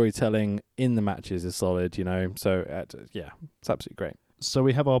 The storytelling in the matches is solid, So, it's absolutely great. So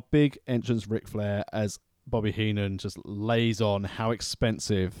we have our big entrance Ric Flair as Bobby Heenan just lays on how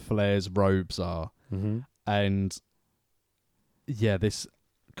expensive Flair's robes are. Mm-hmm. And, this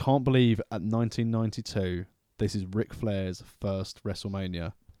can't believe at 1992, this is Ric Flair's first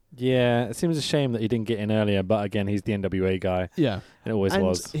WrestleMania. Yeah, it seems a shame that he didn't get in earlier, but again, he's the NWA guy. Yeah. It always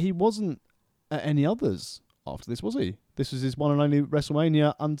was. He wasn't at any others after this, was he? This was his one and only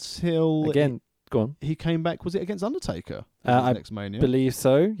WrestleMania until... Again, go on. He came back, was it against Undertaker? I next Mania? believe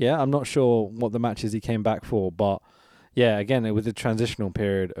so, yeah. I'm not sure what the matches he came back for, but yeah, again, it was a transitional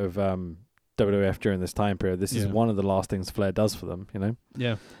period of WWF during this time period. This is one of the last things Flair does for them,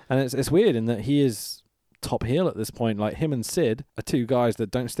 Yeah. And it's weird in that he is top heel at this point. Like, him and Sid are 2 guys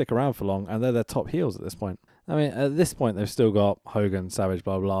that don't stick around for long, and they're their top heels at this point. I mean, at this point, they've still got Hogan, Savage,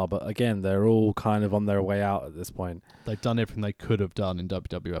 blah, blah, but again, they're all kind of on their way out at this point. They've done everything they could have done in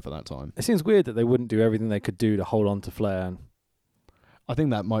WWF at that time. It seems weird that they wouldn't do everything they could do to hold on to Flair. I think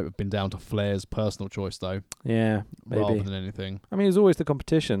that might have been down to Flair's personal choice, though. Yeah, maybe. Rather than anything. I mean, he's always the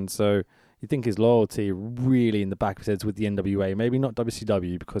competition, so you think his loyalty really in the back of his head's with the NWA. Maybe not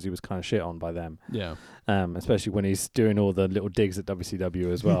WCW, because he was kind of shit on by them. Yeah. Especially when he's doing all the little digs at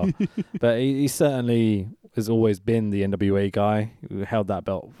WCW as well. But he certainly has always been the NWA guy who held that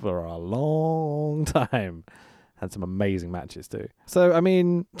belt for a long time. Had some amazing matches too. So, I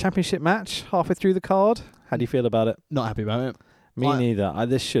mean, championship match halfway through the card. How do you feel about it? Not happy about it. Me neither.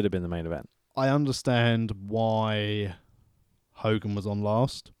 This should have been the main event. I understand why Hogan was on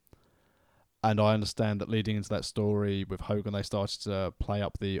last. And I understand that leading into that story with Hogan, they started to play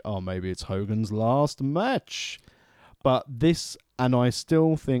up maybe it's Hogan's last match. But this, and I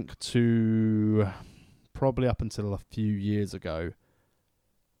still think to probably up until a few years ago,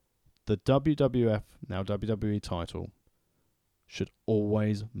 the WWF, now WWE title, should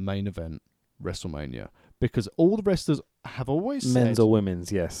always main event WrestleMania. Because all the wrestlers have always said... Men's or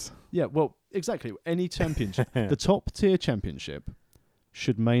women's, yes. Yeah, well, exactly. Any championship, the top tier championship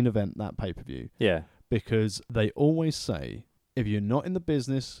should main event that pay-per-view. Yeah. Because they always say, if you're not in the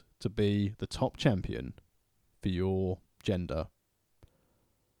business to be the top champion for your gender,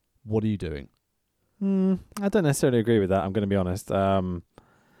 what are you doing? I don't necessarily agree with that, I'm going to be honest.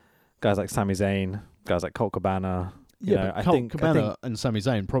 Guys like Sami Zayn, guys like Colt Cabana... Colt Cabana and Sami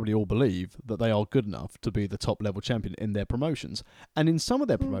Zayn probably all believe that they are good enough to be the top level champion in their promotions. And in some of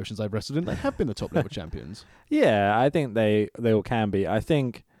their promotions they've wrestled in, they have been the top level champions. Yeah, I think they all can be. I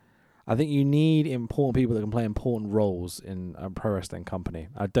think you need important people that can play important roles in a pro wrestling company.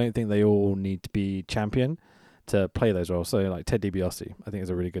 I don't think they all need to be champion to play those roles. So like Ted DiBiase, I think is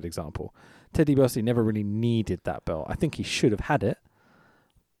a really good example. Ted DiBiase never really needed that belt. I think he should have had it,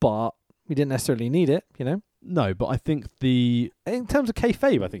 but he didn't necessarily need it, No, but I think in terms of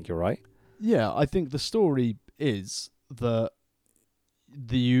kayfabe, I think you're right. Yeah, I think the story is that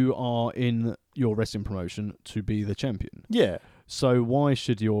you are in your wrestling promotion to be the champion. Yeah. So why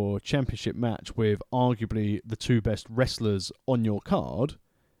should your championship match with arguably the 2 best wrestlers on your card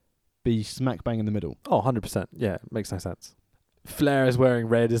be smack bang in the middle? Oh, 100%. Yeah, makes no sense. Flair is wearing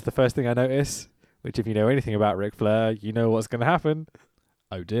red is the first thing I notice, which if you know anything about Ric Flair, you know what's going to happen.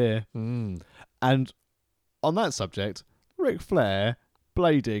 Oh dear. And on that subject, Ric Flair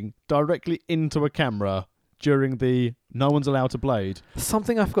blading directly into a camera during the No One's Allowed to Blade.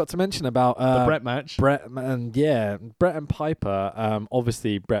 Something I forgot to mention about the Bret match. Bret and Piper.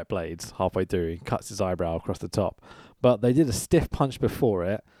 Obviously, Bret blades halfway through. He cuts his eyebrow across the top. But they did a stiff punch before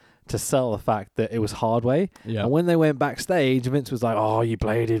it to sell the fact that it was hard way. Yeah. And when they went backstage, Vince was like, "Oh, you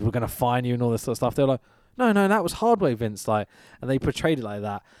bladed. We're going to fine you," and all this sort of stuff. They were like, No, that was hard way, Vince. And they portrayed it like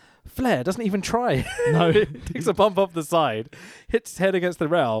that. Flair doesn't even try. No. Takes a bump off the side, hits his head against the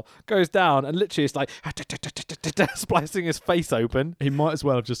rail, goes down, and literally it's like splicing his face open. He might as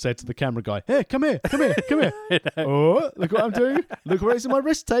well have just said to the camera guy, "Hey, come here. Oh, look what I'm doing. Look where it's in my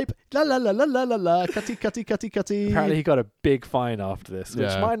wrist tape. La la la la la la la. Cutty. Apparently he got a big fine after this,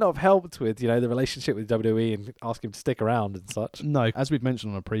 which might not have helped with, the relationship with WWE and ask him to stick around and such. No, as we've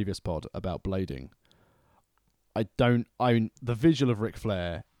mentioned on a previous pod about blading, the visual of Ric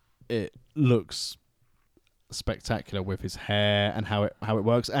Flair, it looks spectacular with his hair and how it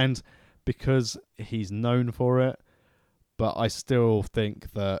works, and because he's known for it. But I still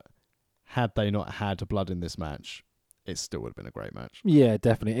think that had they not had blood in this match, it still would have been a great match. Yeah,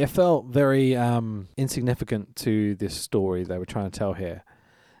 definitely. It felt very insignificant to this story they were trying to tell here.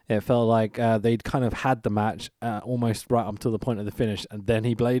 It felt like they'd kind of had the match almost right up to the point of the finish, and then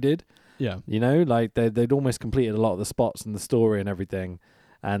he bladed. Yeah. Like they'd almost completed a lot of the spots and the story and everything,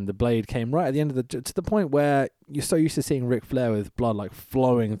 and the blade came right at the end of to the point where you're so used to seeing Ric Flair with blood like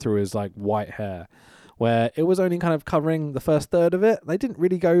flowing through his like white hair, where it was only kind of covering the first third of it. They didn't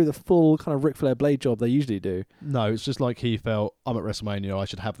really go the full kind of Ric Flair blade job they usually do. No, it's just like he felt, I'm at WrestleMania, I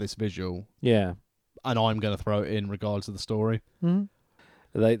should have this visual. Yeah. And I'm going to throw it in regards to the story. Mm-hmm.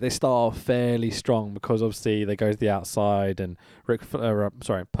 They start off fairly strong because obviously they go to the outside and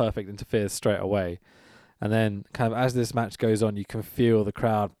Perfect interferes straight away. And then kind of as this match goes on, you can feel the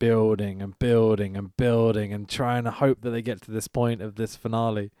crowd building and building and building and trying to hope that they get to this point of this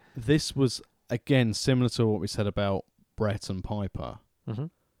finale. This was, again, similar to what we said about Brett and Piper. Mm-hmm.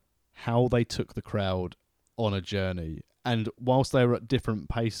 How they took the crowd on a journey. And whilst they were at different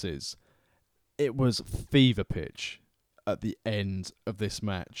paces, it was fever pitch at the end of this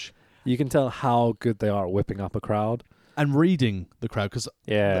match. You can tell how good they are at whipping up a crowd. And reading the crowd, because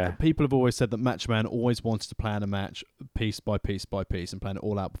yeah, people have always said that Macho Man always wanted to plan a match piece by piece by piece and plan it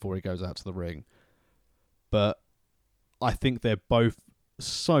all out before he goes out to the ring. But I think they're both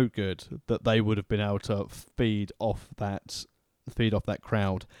so good that they would have been able to feed off that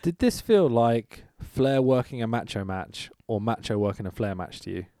crowd. Did this feel like Flair working a Macho match or Macho working a Flair match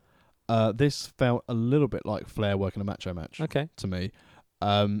to you? This felt a little bit like Flair working a Macho match to me.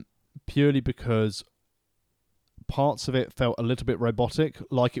 Purely because parts of it felt a little bit robotic,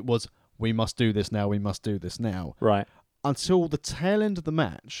 like it was, we must do this now. Right. Until the tail end of the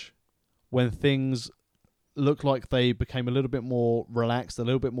match, when things looked like they became a little bit more relaxed, a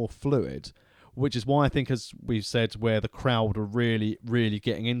little bit more fluid, which is why I think, as we've said, where the crowd were really, really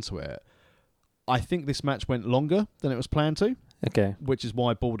getting into it. I think this match went longer than it was planned to. Okay. Which is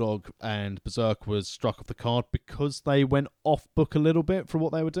why Bulldog and Berserk was struck off the card, because they went off book a little bit for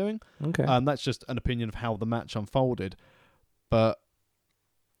what they were doing. Okay. That's just an opinion of how the match unfolded. But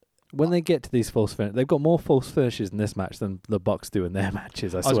when they get to these false finishes, they've got more false finishes in this match than the Bucks do in their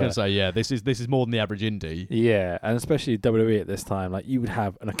matches, I swear. was going to say, yeah, this is more than the average indie. Yeah, and especially WWE at this time, like you would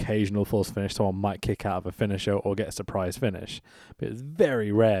have an occasional false finish, someone might kick out of a finisher or get a surprise finish. But it's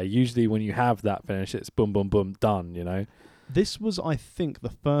very rare. Usually when you have that finish, it's boom, boom, boom, done, This was, I think, the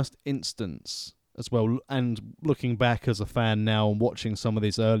first instance as well, and looking back as a fan now and watching some of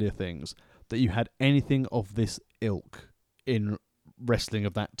these earlier things, that you had anything of this ilk in wrestling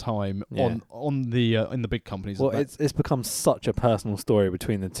of that time on the in the big companies. Well, it's become such a personal story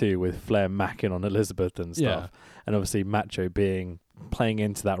between the two, with Flair macking on Elizabeth and stuff, and obviously Macho playing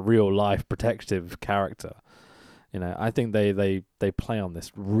into that real life protective character. I think they play on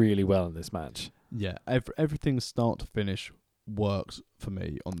this really well in this match. Yeah, everything start to finish works for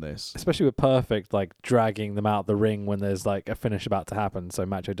me on this, especially with Perfect like dragging them out the ring when there's like a finish about to happen. So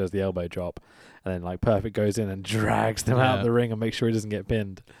Macho does the elbow drop, and then like Perfect goes in and drags them out the ring and makes sure he doesn't get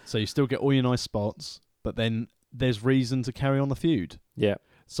pinned. So you still get all your nice spots, but then there's reason to carry on the feud. Yeah.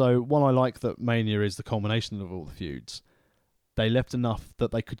 So while I like that Mania is the culmination of all the feuds, they left enough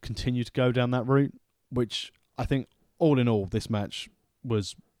that they could continue to go down that route, which I think all in all this match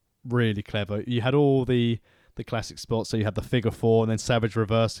was really clever. You had all the classic spots. So you had the figure four and then Savage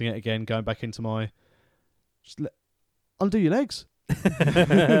reversing it again, going back into my undo your legs.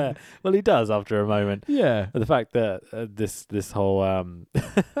 Well, he does after a moment. Yeah. But the fact that this whole I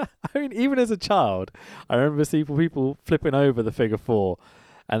mean, even as a child, I remember seeing people flipping over the figure four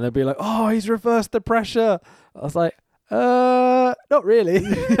and they'd be like, oh, he's reversed the pressure. I was like, not really.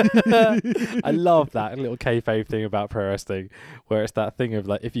 I love that little kayfabe thing about pro wrestling, where it's that thing of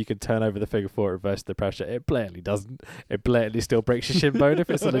like, if you can turn over the figure four, reverse the pressure. It blatantly doesn't. It blatantly still breaks your shin bone if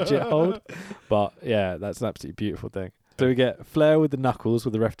it's a legit hold. But yeah, that's an absolutely beautiful thing. So we get Flair with the knuckles,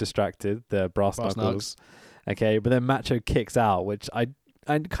 with the ref distracted, the brass knuckles. Okay, but then Macho kicks out, which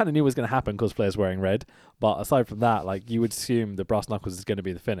I kind of knew it was going to happen because Flair's wearing red. But aside from that, like you would assume the brass knuckles is going to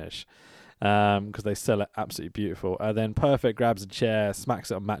be the finish because they sell it absolutely beautiful. Then Perfect grabs a chair,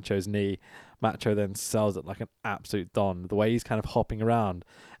 smacks it on Macho's knee. Macho then sells it like an absolute don. The way he's kind of hopping around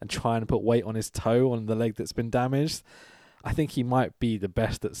and trying to put weight on his toe on the leg that's been damaged. I think he might be the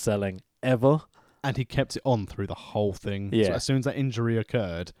best at selling ever. And he kept it on through the whole thing. Yeah. So as soon as that injury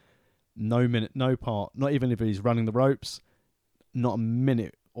occurred, no part, not even if he's running the ropes, not a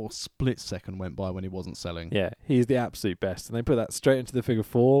minute or split second went by when he wasn't selling. Yeah, he's the absolute best. And they put that straight into the figure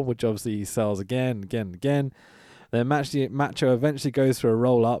 4, which obviously he sells again. Then Macho eventually goes for a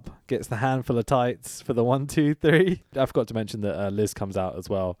roll up, gets the handful of tights for the 1, 2, 3. I forgot to mention that Liz comes out as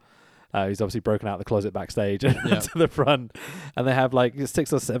well. He's obviously broken out the closet backstage to the front, and they have like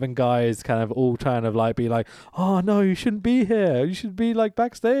 6 or 7 guys kind of all trying to like be like, oh no, you shouldn't be here, you should be like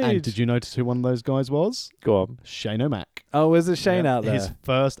backstage. And did you notice who one of those guys was? Go on. Shane O'Mac. Oh, is it Shane out there? His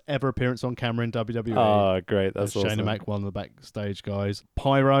first ever appearance on camera in WWE. Oh, great, that's awesome. Shane O'Mac, one of the backstage guys.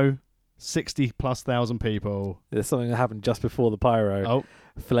 Pyro, 60,000+ people. There's something that happened just before the pyro. Oh,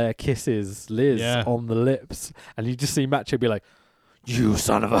 Flair kisses Liz on the lips, and you just see Macho be like, you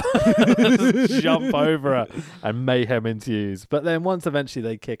son of a... jump over her, and mayhem ensues. But then once eventually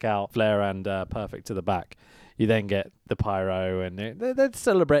they kick out Flair and Perfect to the back, you then get the pyro, and they're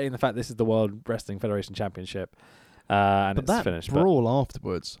celebrating the fact this is the World Wrestling Federation Championship. And but it's that finished. brawl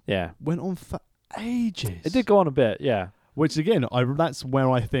afterwards went on for ages. It did go on a bit, yeah. Which again, that's where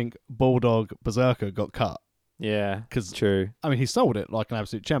I think Bulldog Berserker got cut. Yeah, because true. I mean, he sold it like an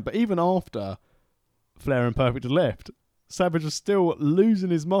absolute champ. But even after Flair and Perfect had left, Savage was still losing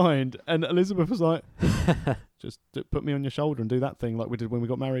his mind, and Elizabeth was like, "Just put me on your shoulder and do that thing like we did when we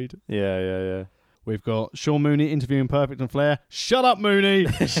got married." Yeah. We've got Sean Mooney interviewing Perfect and Flair. Shut up, Mooney!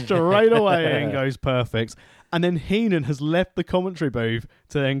 Straight away in goes Perfect. And then Heenan has left the commentary booth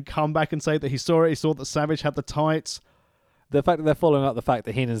to then come back and say that he saw it. He saw that Savage had the tights. The fact that they're following up the fact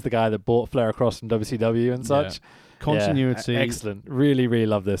that Heenan's the guy that bought Flair across from WCW and such. Yeah. Continuity. Excellent. Really, really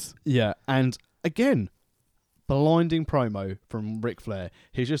love this. Yeah. And again, blinding promo from Ric Flair.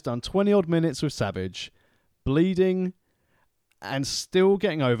 He's just done 20-odd minutes with Savage, bleeding and still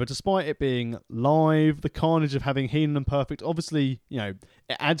getting over, despite it being live, the carnage of having Heenan and Perfect. Obviously,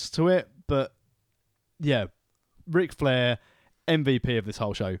 it adds to it, but yeah, Ric Flair, MVP of this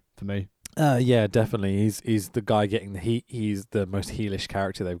whole show for me. Yeah, definitely. He's the guy getting the heat. He's the most heelish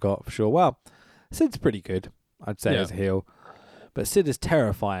character they've got for sure. Well, Sid's pretty good, I'd say, as a heel. But Sid is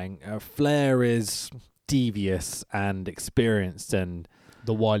terrifying. Flair is devious and experienced and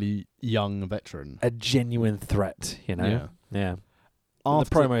the wily young veteran. A genuine threat, Yeah. The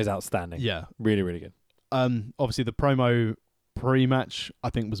promo is outstanding. Yeah. Really, really good. Obviously, the promo pre-match, I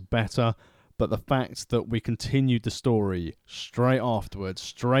think, was better. But the fact that we continued the story straight afterwards,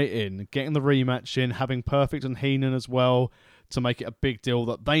 straight in, getting the rematch in, having Perfect and Heenan as well to make it a big deal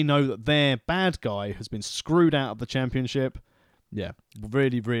that they know that their bad guy has been screwed out of the championship. Yeah,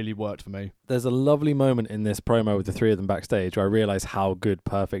 really, really worked for me. There's a lovely moment in this promo with the three of them backstage where I realise how good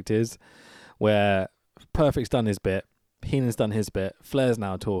Perfect is, where Perfect's done his bit, Heenan's done his bit, Flair's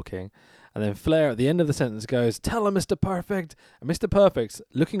now talking, and then Flair at the end of the sentence goes, "Tell him, Mr. Perfect." And Mr. Perfect's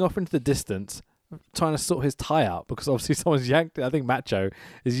looking off into the distance, trying to sort his tie out because obviously someone's yanked it. I think Macho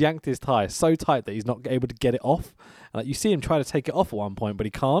has yanked his tie so tight that he's not able to get it off. And you see him try to take it off at one point, but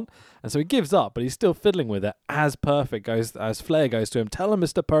he can't. And so he gives up, but he's still fiddling with it as Flair goes to him, "Tell him,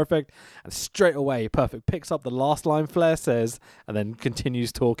 Mr. Perfect." And straight away, Perfect picks up the last line Flair says and then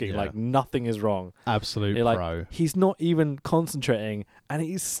continues talking like nothing is wrong. Absolute you're pro. Like, he's not even concentrating and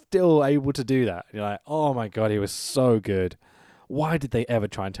he's still able to do that. You're like, oh my God, he was so good. Why did they ever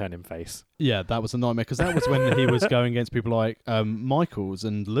try and turn him face? Yeah, that was a nightmare because that was when he was going against people like Michaels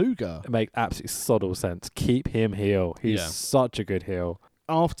and Luger. It makes absolute soddle sense. Keep him heel. He's such a good heel.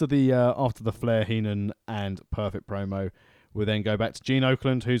 After the Flair, Heenan and Perfect promo, we then go back to Gene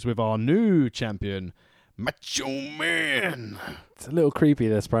Okerlund, who's with our new champion, Macho Man. It's a little creepy,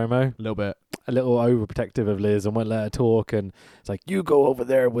 this promo. A little bit. A little overprotective of Liz and won't let her talk. And it's like, you go over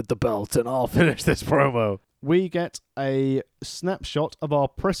there with the belt and I'll finish this promo. We get a snapshot of our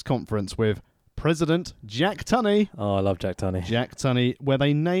press conference with President Jack Tunney. Oh, I love Jack Tunney. Jack Tunney, where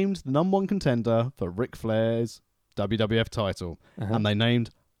they named the number one contender for Ric Flair's WWF title. And they named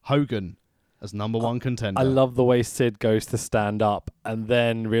Hogan as number one contender. I love the way Sid goes to stand up and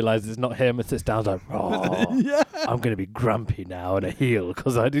then realizes it's not him and sits down like, I'm going to be grumpy now and a heel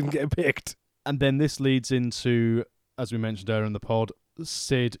because I didn't get picked. And then this leads into, as we mentioned earlier in the pod,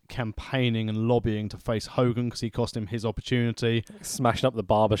 Sid campaigning and lobbying to face Hogan because he cost him his opportunity. Smashing up the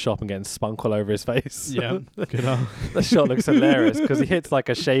barber shop and getting spunk all over his face. Yeah, good on. That shot looks hilarious because he hits like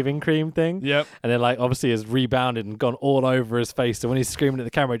a shaving cream thing. Yep. And then like obviously has rebounded and gone all over his face. So when he's screaming at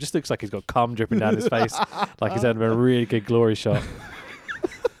the camera, it just looks like he's got cum dripping down his face. Like he's having a really good glory shot.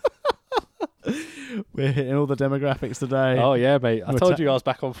 We're hitting all the demographics today. Oh yeah, mate. I We're told you I was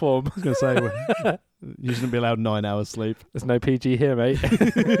back on form. I was going to say, you shouldn't be allowed 9 hours sleep. There's no PG here, mate.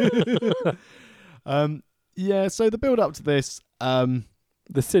 Yeah, so the build up to this, The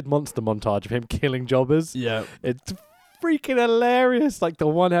Sid Monster montage of him killing jobbers. yeah, It's freaking hilarious. Like the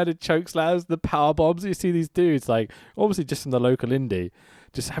one-handed choke slams, the power bombs. You see these dudes, like obviously just in the local indie,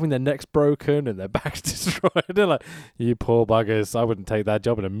 just having their necks broken and their backs destroyed. They're like, you poor buggers. I wouldn't take that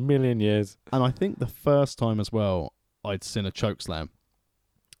job in a million years. and I think the first time as well, I'd seen a choke slam.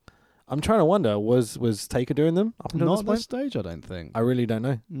 I'm trying to wonder, was Taker doing them up until Not this at point? this stage, I don't think. I really don't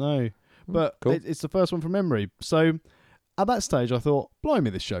know. No, but Cool. it's the first one from memory. So at that stage, I thought, blimey,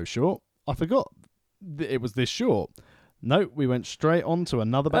 this show's short. I forgot it was this short. No, we went straight on to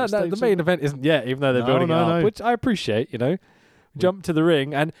another No, backstage. the main event isn't yet, even though they're building it up, which I appreciate, you know. Jump to the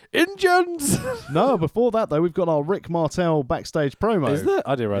ring and Injuns! No, before that, though, we've got our Rick Martel backstage promo. Is there?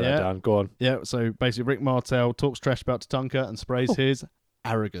 I didn't write Yeah. that down. Go on. Yeah, so basically Rick Martel talks trash about Tatanka and sprays his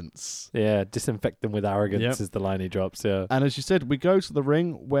arrogance. Yeah, disinfect them with arrogance Yep. is the line he drops, yeah. And as you said, we go to the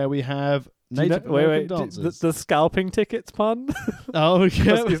ring where we have Do you Native know- American the, dancers. the scalping tickets pun? Oh, Because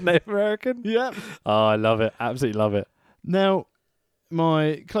yeah. he's Native American? Yeah. Oh, I love it. Absolutely love it. Now,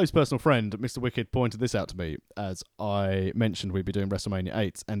 my close personal friend, Mr. Wicked, pointed this out to me as I mentioned we'd be doing WrestleMania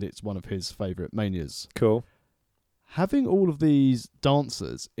 8, and it's one of his favourite manias. Cool. Having all of these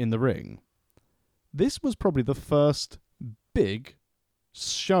dancers in the ring, this was probably the first big,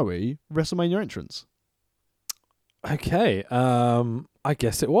 showy WrestleMania entrance. Okay. I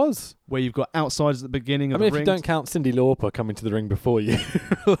guess it was. Where you've got outsiders at the beginning I of mean, the if ring. you don't count Cyndi Lauper coming to the ring before you.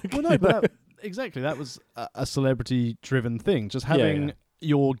 Like, Well, no, but exactly. That was a celebrity-driven thing. Just having yeah.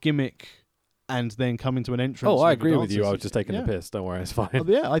 your gimmick and then coming to an entrance. Oh, I the agree with you. dancers. I was just taking Yeah. the piss. Don't worry, it's fine.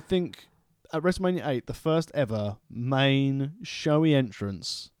 Yeah, I think at WrestleMania 8, the first ever main showy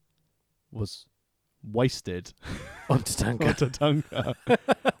entrance was wasted On on Tatanka. Tatanka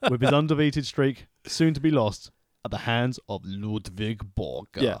with his undefeated streak soon to be lost at the hands of Ludwig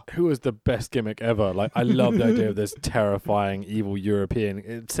Borga. Yeah, who was the best gimmick ever? Like, I love the idea of this terrifying, evil European,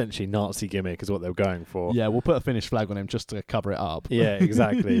 essentially Nazi gimmick is what they were going for. Yeah, we'll put a Finnish flag on him just to cover it up. Yeah,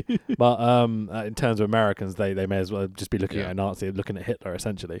 exactly. But in terms of Americans, they may as well just be looking Yeah. at a Nazi, looking at Hitler,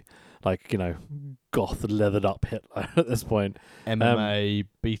 essentially. Like, you know, goth, leathered up Hitler at this point. MMA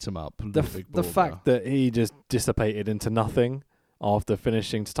beat 'em up. The Ludwig Borga. fact that he just dissipated into nothing after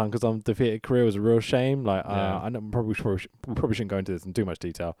finishing Tatanka's undefeated career was a real shame. Like, Yeah. I know we probably shouldn't go into this in too much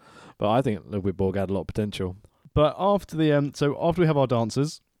detail, but I think Ludwig Borg had a lot of potential. But after the so after we have our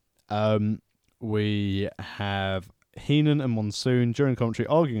dancers, we have Heenan and Monsoon during commentary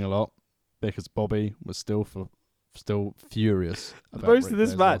arguing a lot because Bobby was still furious. About Most Ric of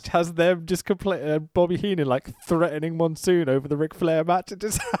this Flair's match loss. has them just Bobby Heenan like threatening Monsoon over the Ric Flair match. It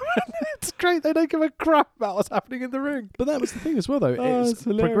just it's great. They don't give a crap about what's happening in the ring. But that was the thing as well, though. Oh, it's it's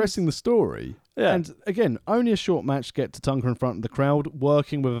hilarious. progressing the story. Yeah, And again, only a short match to get Tatanka in front of the crowd,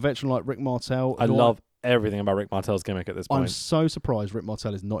 working with a veteran like Rick Martel. I who love everything about Rick Martel's gimmick at this I'm point. so surprised Rick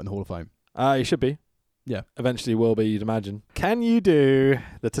Martel is not in the Hall of Fame. He should be. Yeah. Eventually will be, you'd imagine. Can you do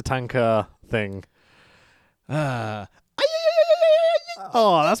the Tatanka thing?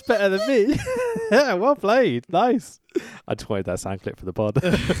 Oh, that's better than me. Yeah, well played. Nice. I just wanted that sound clip for the pod.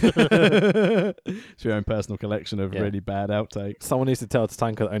 It's your own personal collection of Yeah. really bad outtakes. Someone needs to tell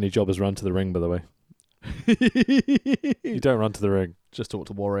Tatanka that only job is run to the ring, by the way. You don't run to the ring. Just talk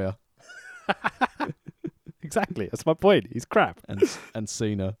to Warrior Exactly. That's my point. He's crap. and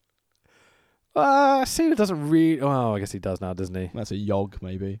Cena. Cena doesn't really... Oh, I guess he does now, doesn't he? That's a Yog,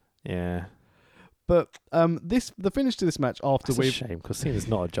 maybe. Yeah. But the finish to this match after That's a we've shame, because Cena's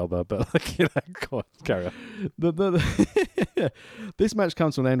not a jobber, but, like, you know, go on, carry on. this match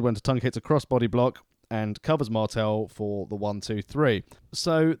comes to an end when Tatanka hits a crossbody block and covers Martel for the 1-2-3.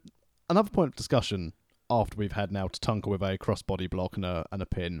 So another point of discussion after we've had now Tatanka with a crossbody block and a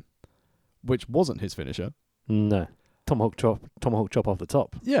pin, which wasn't his finisher. No. Tomahawk chop off the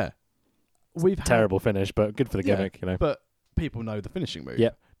top. Yeah, we've had, Terrible finish, but good for the Yeah, gimmick, you know. but people know the finishing move.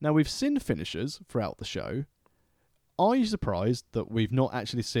 Yep. Now we've seen finishers throughout the show. Are you surprised that we've not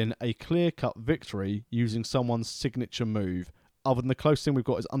actually seen a clear-cut victory using someone's signature move? Other than the closest thing we've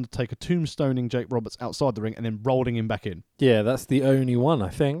got is Undertaker tombstoning Jake Roberts outside the ring and then rolling him back in. Yeah, that's the only one, I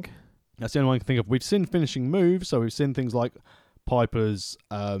think. That's the only one I can think of. We've seen finishing moves, so we've seen things like Piper's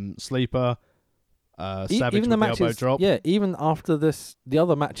sleeper, Savage even with the the elbow matches, drop. yeah, even after this, the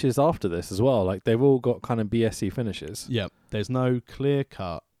other matches after this as well, like they've all got kind of BSC finishes. Yeah, there's no clear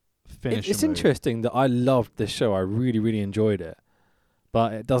cut finish. It's interesting that I loved this show. I really, really enjoyed it.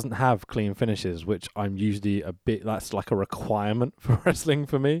 But it doesn't have clean finishes, which I'm usually that's like a requirement for wrestling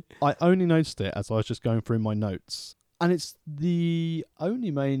for me. I only noticed it as I was just going through my notes. And it's the only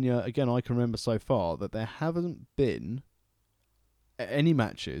Mania, again, I can remember so far that there haven't been any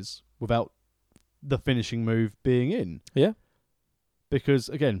matches without the finishing move being in. Yeah. Because,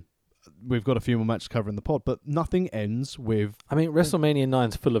 again, we've got a few more matches covering the pod, but nothing ends with... I mean, WrestleMania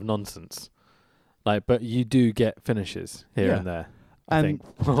 9's full of nonsense. But you do get finishes here and there. I think.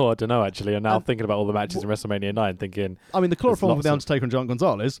 Oh, I don't know, actually. I'm now thinking about all the matches in WrestleMania 9, thinking... I mean, the chloroform with The Undertaker and John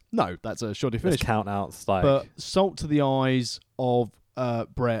Gonzalez, no, that's a shoddy finish. Count-outs, But salt to the eyes of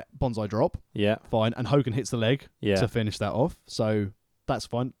Brett, Bonsai drop, yeah, fine, and Hogan hits the leg to finish that off, so that's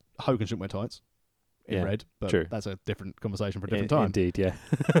fine. Hogan shouldn't wear tights in red, but true. That's a different conversation for a different time. Indeed, yeah.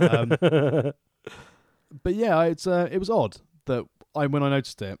 But yeah, it was odd that when I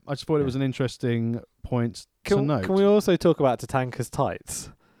noticed it, I just thought it was an interesting point to note. Can we also talk about Tatanka's tights?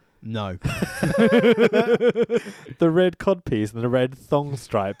 No. The red codpiece and the red thong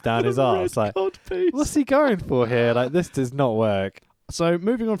stripe down his arse. Like, what's he going for here? Like, this does not work. So,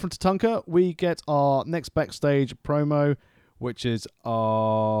 moving on from Tatanka, we get our next backstage promo, which is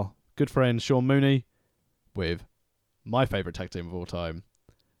our good friend Sean Mooney with my favourite tag team of all time,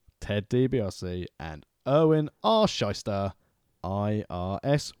 Ted DiBiase and Owen R. Shyster,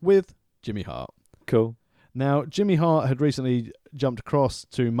 IRS, with Jimmy Hart. Cool. Now, Jimmy Hart had recently jumped across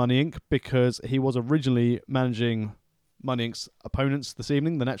to Money Inc. because he was originally managing Money Inc.'s opponents this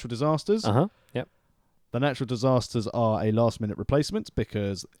evening, the Natural Disasters. Yep. The Natural Disasters are a last-minute replacement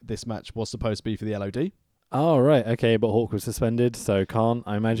because this match was supposed to be for the LOD. Oh, right. Okay, but Hawk was suspended, so can't,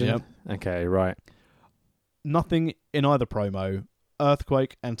 I imagine? Yep. Okay, right. Nothing in either promo.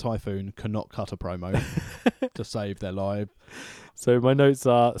 Earthquake and Typhoon cannot cut a promo to save their life. So my notes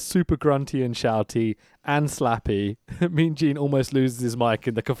are super grunty and shouty and slappy. Mean Gene almost loses his mic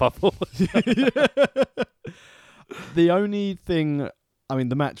in the kerfuffle. The only thing... I mean,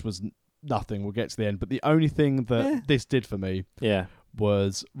 the match was nothing. We'll get to the end. But the only thing that this did for me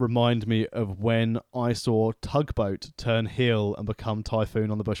was remind me of when I saw Tugboat turn heel and become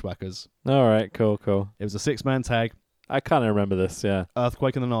Typhoon on the Bushwhackers. All right, cool. It was a 6-man tag. I kind of remember this, yeah.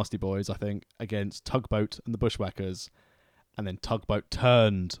 Earthquake and the Nasty Boys, I think, against Tugboat and the Bushwhackers. And then Tugboat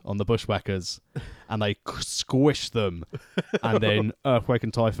turned on the Bushwhackers and they squished them. And then Earthquake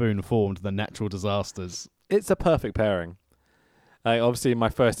and Typhoon formed the Natural Disasters. It's a perfect pairing. Obviously, my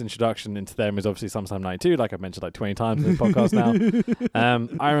first introduction into them is obviously SummerSlam 92, like I've mentioned like 20 times in this podcast now.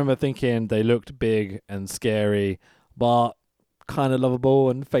 I remember thinking they looked big and scary, but kind of lovable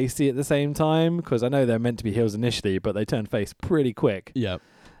and facey at the same time, because I know they're meant to be heels initially, but they turned face pretty quick. Yeah.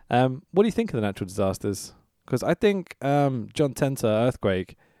 What do you think of the Natural Disasters? Because I think John Tenta,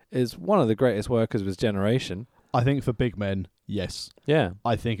 Earthquake, is one of the greatest workers of his generation. I think for big men, yes. Yeah.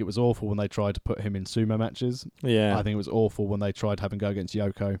 I think it was awful when they tried to put him in sumo matches. Yeah. I think it was awful when they tried to have him go against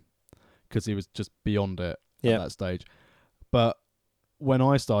Yoko because he was just beyond it at that stage. But when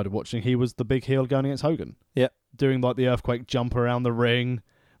I started watching, he was the big heel going against Hogan. Yeah. Doing like the Earthquake jump around the ring,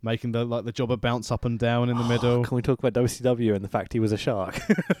 making the jobber bounce up and down in the middle. Can we talk about WCW and the fact he was a shark?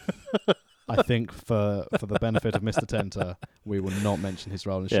 I think for the benefit of Mr. Tenta, we will not mention his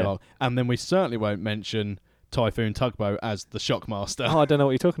role in Shark. And then we certainly won't mention Typhoon Tugboat as the Shockmaster. Oh, I don't know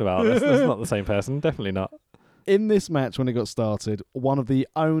what you're talking about. That's not the same person. Definitely not. In this match, when it got started, one of the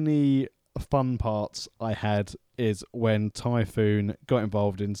only fun parts I had is when Typhoon got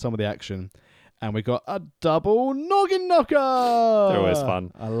involved in some of the action and we got a double noggin knocker. They're always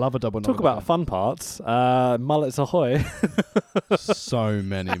fun. I love a double noggin knocker. Talk about fun parts. Mullets ahoy. So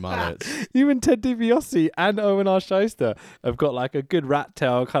many mullets. Even Ted DiBiase and Owen R. Shyster have got like a good rat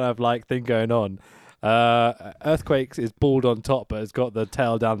tail kind of like thing going on. Earthquakes is bald on top, but it's got the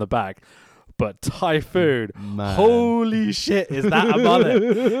tail down the back. But Typhoon, holy shit, is that a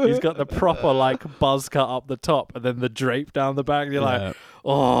mullet? He's got the proper like buzz cut up the top and then the drape down the back. You're like,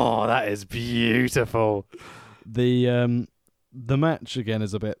 oh, that is beautiful. The match again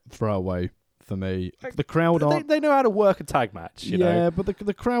is a bit throwaway for me. The crowd aren't. They know how to work a tag match. You know? But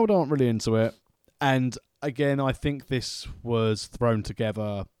the crowd aren't really into it. And again, I think this was thrown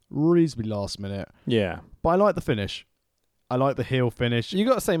together reasonably last minute. Yeah, but I like the finish. I like the heel finish. You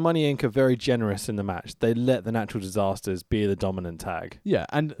got to say Money Inc. are very generous in the match. They let the Natural Disasters be the dominant tag. Yeah,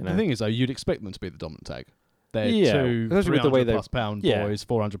 and the thing is, though, you'd expect them to be the dominant tag. They're two especially with the way plus pound boys,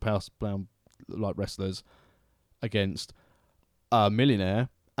 400 pound like wrestlers against a millionaire,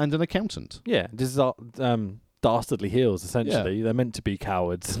 and an accountant. Yeah, just dastardly heels, essentially. Yeah. They're meant to be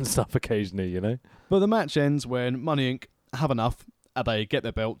cowards and stuff occasionally, you know? But the match ends when Money Inc. have enough, and they get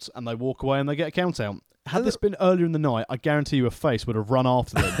their belts, and they walk away, and they get a count out. Had this been earlier in the night, I guarantee you a face would have run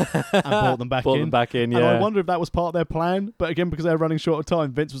after them and brought them back in. Yeah. And I wonder if that was part of their plan. But again, because they were running short of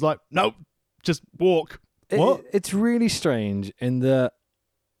time, Vince was like, nope, just walk. What? It's really strange in the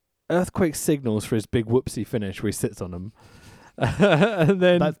Earthquake signals for his big whoopsie finish where he sits on them. And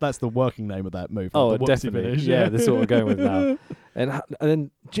then that's the working name of that move. Oh, the definitely. Finish. Yeah, that's what we're going with now. And then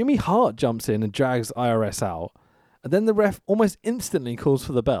Jimmy Hart jumps in and drags IRS out. And then the ref almost instantly calls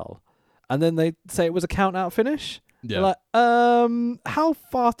for the bell. And then they say it was a count-out finish. Yeah. They're like, how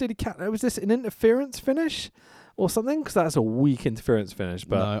fast did he count? Was this an interference finish or something? Because that's a weak interference finish.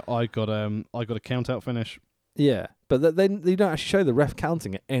 But no, I got a count-out finish. Yeah, but they don't actually show the ref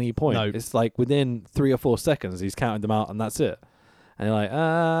counting at any point. No. It's like within 3 or 4 seconds, he's counting them out, and that's it. And you're like,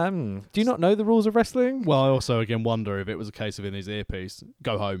 do you not know the rules of wrestling? Well, I also again wonder if it was a case of in his earpiece,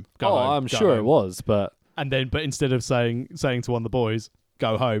 go home, go home. I'm sure it was, but instead of saying to one of the boys,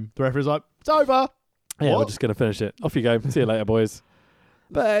 go home, the referee's like, it's over. Yeah, what? we're just gonna finish it. Off you go. See you later, boys.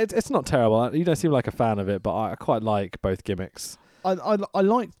 But it's not terrible. You don't seem like a fan of it, but I quite like both gimmicks. I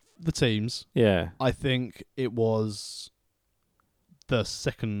like the teams. Yeah, I think it was the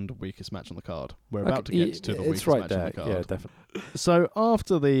second weakest match on the card. We're about to get to the weakest match on the card. Yeah, definitely. So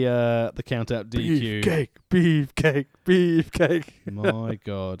after the count out DQ, beefcake. My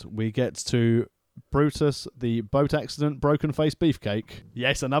God, we get to Brutus, the boat accident, broken face beefcake.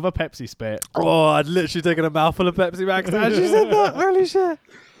 Yes, another Pepsi spit. Oh, I'd literally taken a mouthful of Pepsi Max as you said that. Holy shit!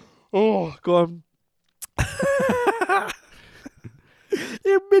 Oh, go on.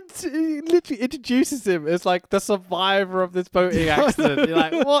 He literally introduces him as like the survivor of this boating accident. You're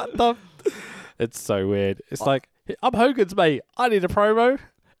like, what the? It's so weird. It's like, I'm Hogan's mate. I need a promo.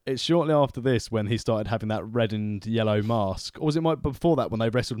 It's shortly after this when he started having that red and yellow mask. Or was it before that when they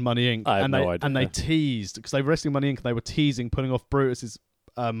wrestled Money Inc.? I have no idea. And they teased, because they were wrestling Money Inc. and they were teasing putting off Brutus's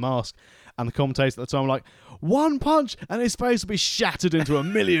mask. And the commentators at the time were like, one punch and his face will be shattered into a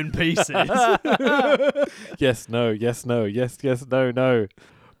million pieces. Yes, no, yes, no, yes, no.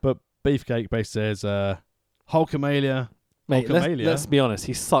 But Beefcake basically says, Hulkamania. Mate, let's be honest.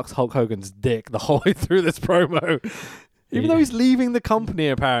 He sucks Hulk Hogan's dick the whole way through this promo. Even though he's leaving the company,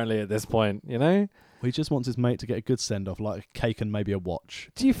 apparently, at this point, you know? Well, he just wants his mate to get a good send-off, like a cake and maybe a watch.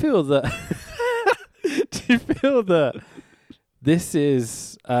 Do you feel that... this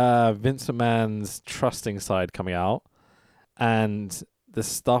is Vince McMahon's trusting side coming out, and the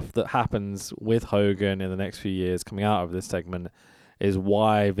stuff that happens with Hogan in the next few years coming out of this segment is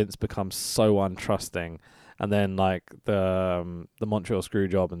why Vince becomes so untrusting? And then, like, the Montreal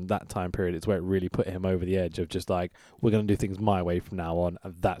Screwjob and that time period is where it really put him over the edge of just like, we're going to do things my way from now on,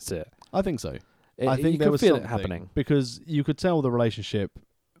 and that's it. I think so. I think there was something happening. Because you could tell the relationship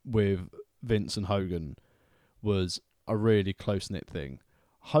with Vince and Hogan was a really close-knit thing.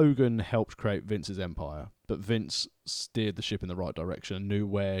 Hogan helped create Vince's empire, but Vince steered the ship in the right direction and knew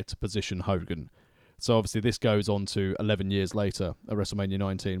where to position Hogan. So obviously this goes on to 11 years later at WrestleMania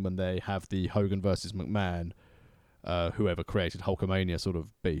 19 when they have the Hogan versus McMahon, whoever created Hulkamania sort of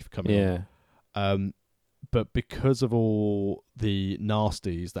beef coming on. But because of all the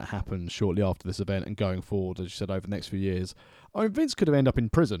nasties that happened shortly after this event and going forward, as you said, over the next few years, I mean, Vince could have ended up in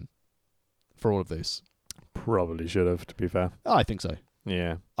prison for all of this. Probably should have, to be fair. I think so.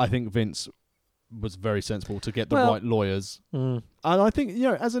 Yeah. I think Vince was very sensible to get the right lawyers. And I think,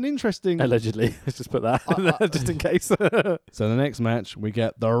 as an interesting... Allegedly. Let's just put that in there, just in case. So the next match, we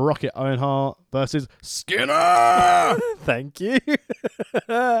get The Rocket Owen Hart versus Skinner! Thank you.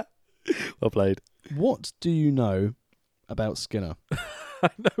 Well played. What do you know about Skinner? I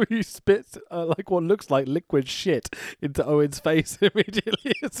know he spits like what looks like liquid shit into Owen's face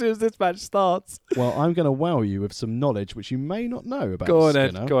immediately as soon as this match starts. Well, I'm going to wow you with some knowledge which you may not know about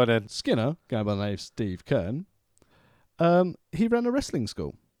Skinner. Go on, Ed. Skinner, going by the name of Steve Kern, he ran a wrestling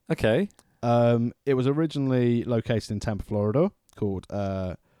school. Okay. It was originally located in Tampa, Florida, called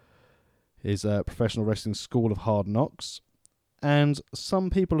his Professional Wrestling School of Hard Knocks. And some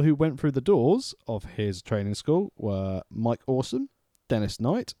people who went through the doors of his training school were Mike Awesome, Dennis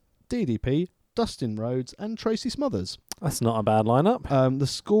Knight, DDP, Dustin Rhodes, and Tracy Smothers. That's not a bad lineup. The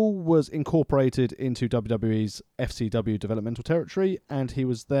school was incorporated into WWE's FCW developmental territory, and he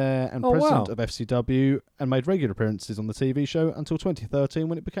was there and president of FCW and made regular appearances on the TV show until 2013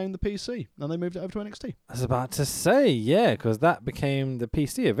 when it became the PC, and they moved it over to NXT. I was about to say, yeah, because that became the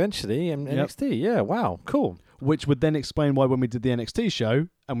PC eventually, and NXT. Yeah, wow, cool. which would then explain why when we did the NXT show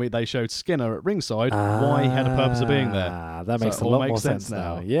and they showed Skinner at ringside, why he had a purpose of being there. That makes So a it all lot more makes sense sense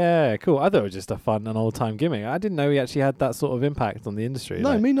now. now. Yeah, cool. I thought it was just a fun and old-time gimmick. I didn't know he actually had that sort of impact on the industry. No,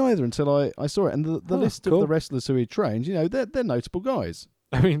 like- me neither until I saw it. And the list cool. of the wrestlers who he trained, they're notable guys.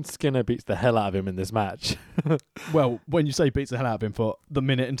 I mean, Skinner beats the hell out of him in this match. Well, when you say beats the hell out of him for the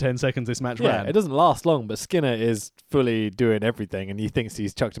minute and 10 seconds this match Yeah, ran. it doesn't last long, but Skinner is fully doing everything, and he thinks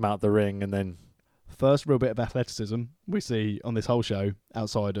he's chucked him out the ring, and then First real bit of athleticism we see on this whole show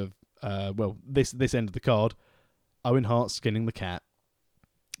outside of, this end of the card. Owen Hart skinning the cat.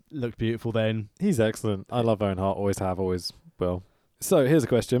 Looked beautiful then. he's excellent. I love Owen Hart, always have, always will. So here's a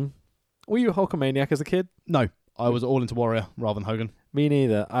question: were you a Hulkamaniac as a kid? No, I was all into Warrior rather than Hogan. Me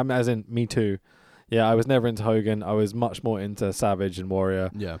neither. As in me too. Yeah, I was never into Hogan. I was much more into Savage and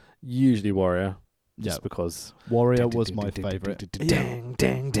Warrior. Yeah. Usually Warrior, just Yeah. because. Warrior was my favourite. Ding,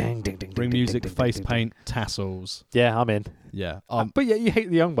 ding, ding, ding, ding. Ring ding, music, ding, face ding, ding, paint, tassels. ding. Yeah, I'm in. Yeah. But yeah, you hate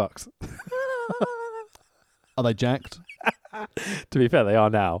the Young Bucks. Are they jacked? To be fair, they are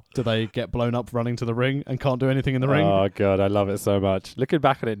now. Do they get blown up running to the ring and can't do anything in the ring? Oh god, I love it so much. Looking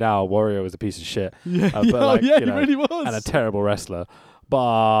back on it now, Warrior was a piece of shit Yeah, but he really was. and a terrible wrestler.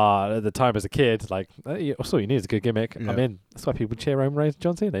 But at the time as a kid, like, that's all you need is a good gimmick. Yeah. I'm in. That's why people cheer Roman Reigns and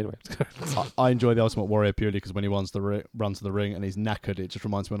John Cena. Anyway, I enjoy the Ultimate Warrior purely because when he runs to the ring and he's knackered, it just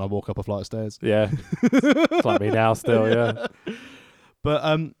reminds me when I walk up a flight of stairs. yeah, it's like me now still. Yeah,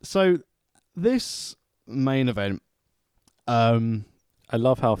 But so this main event, I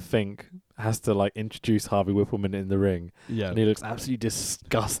love how Fink has to like introduce Harvey Whippleman in the ring, yeah, and he looks absolutely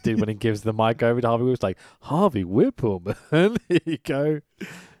disgusted when he gives the mic over to Harvey Whippleman. It's like, Harvey Whippleman, here you go.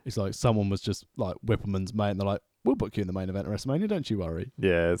 it's like someone was just like Whippleman's mate, and they're like, "We'll book you in the main event of WrestleMania, don't you worry."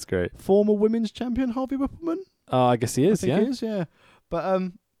 Yeah, it's great. Former women's champion Harvey Whippleman, I guess he is. I think Yeah, he is, yeah. But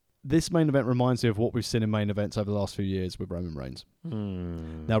this main event reminds me of what we've seen in main events over the last few years with Roman Reigns.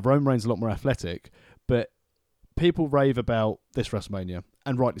 Now, Roman Reigns is a lot more athletic, but people rave about this WrestleMania,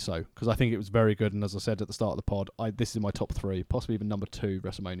 and rightly so, because I think it was very good. And as I said at the start of the pod, this is my top 3, possibly even number 2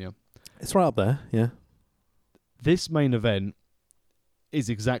 WrestleMania. it's right up there. Yeah. This main event is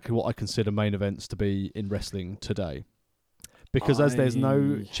exactly what I consider main events to be in wrestling today. Because as there's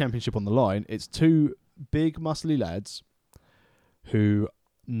no championship on the line, it's 2 big, muscly lads who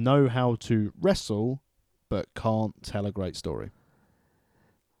know how to wrestle but can't tell a great story.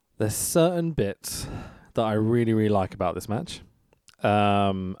 There's certain bits that I really, really like about this match.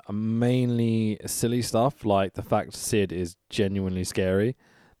 Mainly silly stuff, like the fact Sid is genuinely scary.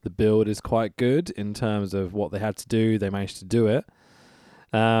 The build is quite good in terms of what they had to do. They managed to do it.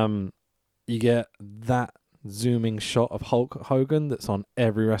 You get that zooming shot of Hulk Hogan that's on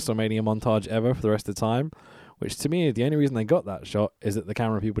every WrestleMania montage ever for the rest of the time, which to me, the only reason they got that shot is that the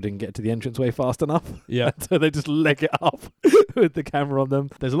camera people didn't get to the entranceway fast enough. Yeah. So they just leg it up with the camera on them.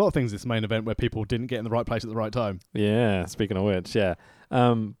 There's a lot of things in this main event where people didn't get in the right place at the right time. Yeah, speaking of which, yeah.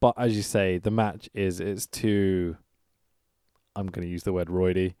 But as you say, the match it's too, I'm going to use the word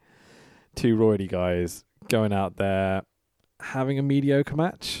roidy, 2 roidy guys going out there having a mediocre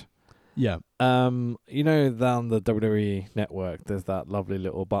match. Yeah. Down the WWE network, there's that lovely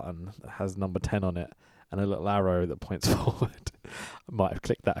little button that has number 10 on it and a little arrow that points forward. I might have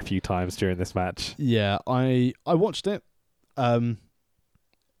clicked that a few times during this match. Yeah, I watched it. It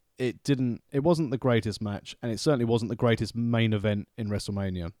wasn't the greatest match, and it certainly wasn't the greatest main event in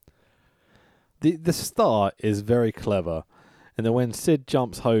WrestleMania. The start is very clever. And then when Sid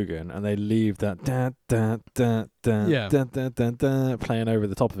jumps Hogan and they leave that playing over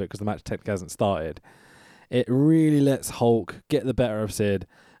the top of it because the match technically hasn't started, it really lets Hulk get the better of Sid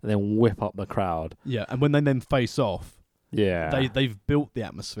and then whip up the crowd. Yeah, and when they then face off, Yeah. they've built the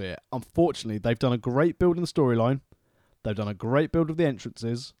atmosphere. Unfortunately, they've done a great build in the storyline. They've done a great build of the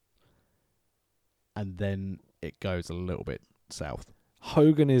entrances. And then it goes a little bit south.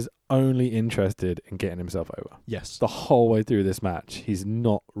 Hogan is only interested in getting himself over. Yes. The whole way through this match, he's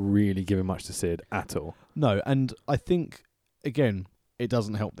not really giving much to Sid at all. No, and I think, again, it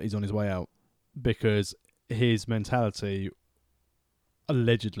doesn't help that he's on his way out because his mentality,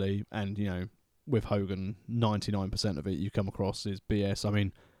 allegedly, and, with Hogan, 99% of it you come across is BS. I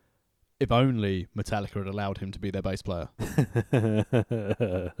mean, if only Metallica had allowed him to be their bass player,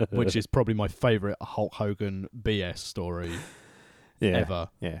 which is probably my favourite Hulk Hogan BS story ever.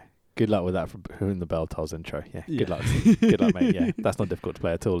 Yeah. Good luck with that for Who in the Bell Tolls intro. Yeah. Yeah. Good luck. Good luck, mate. Yeah. That's not difficult to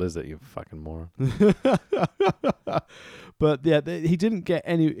play at all, is it? You fucking moron. But yeah, he didn't get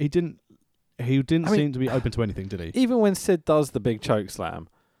any. He didn't I mean, seem to be open to anything, did he? Even when Sid does the big choke slam,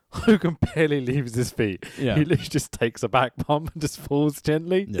 Hogan barely leaves his feet. Yeah. He literally just takes a back bump and just falls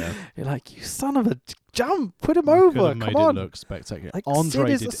gently. Yeah. You're like, you son of a jump, put him Could over. have made Come on. it look spectacular. Like, Andre Sid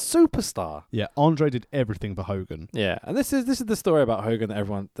is did. a superstar. Yeah, Andre did everything for Hogan. Yeah, and this is the story about Hogan that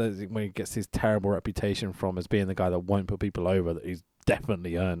everyone, when he gets his terrible reputation from as being the guy that won't put people over, that he's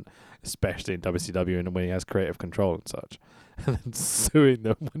definitely earned, especially in WCW and when he has creative control and such, and then suing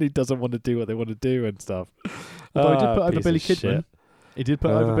them when he doesn't want to do what they want to do and stuff. Although he did put over Piece Billy of shit. Kidman. He did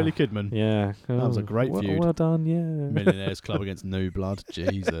put over Billy Kidman. Yeah, That was a great feud. Well done, yeah. Millionaires Club against New Blood.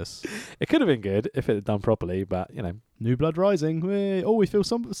 Jesus. It could have been good if it had done properly, but you know. New Blood Rising. We feel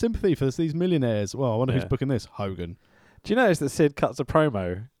some sympathy for these millionaires. Well, I wonder who's Yeah. booking this. Hogan. Do you notice that Sid cuts a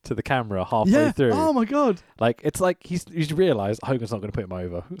promo to the camera halfway through? Oh my God. Like, it's like he's realised Hogan's not going to put him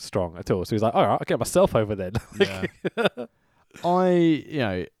over strong at all. So he's like, all right, I'll get myself over then. Yeah.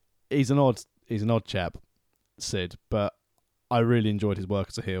 He's an odd chap, Sid, but I really enjoyed his work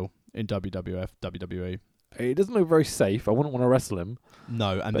as a heel in WWF, WWE. He doesn't look very safe. I wouldn't want to wrestle him.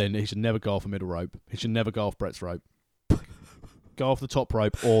 No, and then he should never go off a middle rope. He should never go off Brett's rope. Go off the top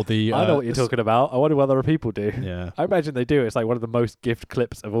rope or the... I know what you're talking about. I wonder what other people do. Yeah. I imagine they do. It's like one of the most gift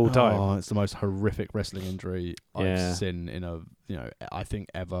clips of all time. Oh, it's the most horrific wrestling injury Yeah. I've seen in I think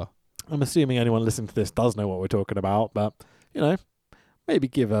ever. I'm assuming anyone listening to this does know what we're talking about, but, maybe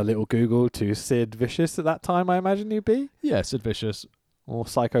give a little Google to Sid Vicious at that time, I imagine you'd be. Yeah, Sid Vicious. Or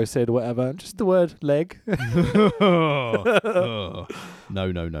Psycho Sid, whatever. Just the word leg. Oh. No.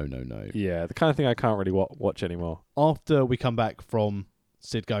 Yeah, the kind of thing I can't really watch anymore. After we come back from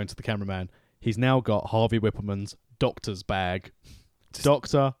Sid going to the cameraman, he's now got Harvey Whippleman's doctor's bag.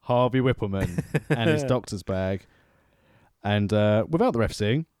 Dr. Harvey Whippleman and his doctor's bag. And without the ref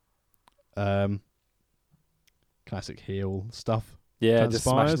seeing, classic heel stuff. Yeah, just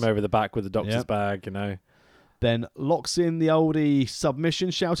smash transpires. him over the back with the doctor's Yep. bag, Then locks in the oldie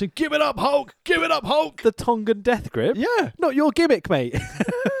submission, shouting, "Give it up, Hulk! Give it up, Hulk!" The Tongan death grip? Yeah. Not your gimmick, mate.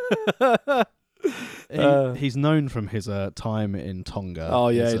 He's known from his time in Tonga. Oh,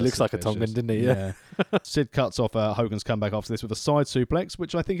 yeah, as, he looks like a Sid Tongan, Vicious. didn't he? Yeah. Sid cuts off Hogan's comeback after this with a side suplex,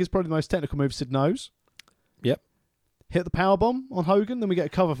 which I think is probably the most technical move Sid knows. Yep. Hit the powerbomb on Hogan, then we get a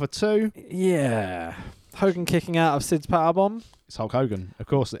cover for 2. Yeah. Hogan kicking out of Sid's powerbomb. It's Hulk Hogan, of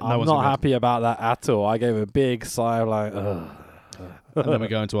course. I'm not happy about that at all. I gave a big sigh of like, ugh. And then we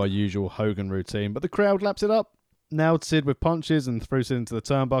go into our usual Hogan routine, but the crowd laps it up. Nailed Sid with punches and threw Sid into the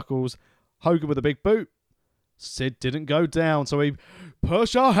turnbuckles. Hogan with a big boot. Sid didn't go down, so he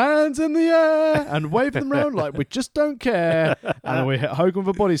push our hands in the air and wave them around like we just don't care. And then we hit Hogan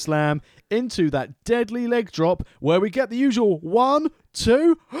with a body slam into that deadly leg drop where we get the usual 1,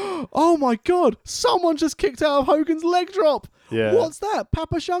 2. Oh my God, someone just kicked out of Hogan's leg drop. Yeah. What's that?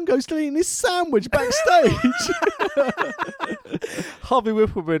 Papa Shango still eating his sandwich backstage. Harvey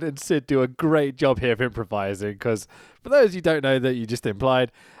Whippleman and Sid do a great job here of improvising because for those you don't know that you just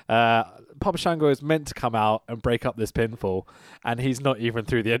implied, Papa Shango is meant to come out and break up this pinfall, and he's not even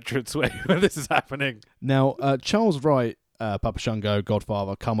through the entranceway when this is happening. Now, Charles Wright, Papa Shango,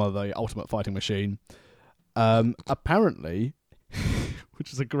 Godfather, Kama, the Ultimate Fighting Machine, apparently,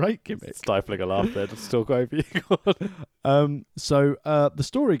 which is a great gimmick. Stifling a laugh there, just talk over you. So the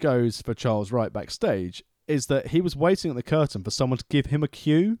story goes for Charles Wright backstage is that he was waiting at the curtain for someone to give him a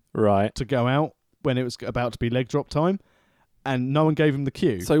cue Right. to go out when it was about to be leg drop time, and no one gave him the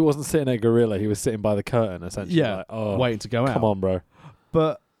cue. So he wasn't sitting at Gorilla, he was sitting by the curtain, essentially. Yeah, Like, oh, waiting to go out. come on, bro.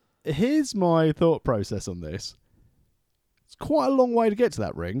 But here's my thought process on this. It's quite a long way to get to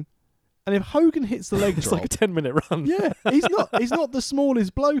that ring. And if Hogan hits the leg It's drop... like a 10-minute run. yeah, he's not the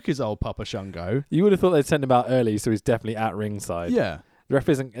smallest bloke as old Papa Shango. You would have thought they'd send him out early, so he's definitely at ringside. Yeah. The ref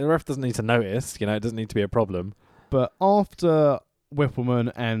doesn't need to notice, it doesn't need to be a problem. But after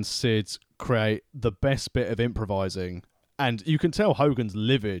Whippleman and Sid create the best bit of improvising, and you can tell Hogan's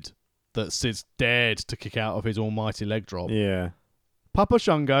livid that Sid's dared to kick out of his almighty leg drop, Yeah. Papa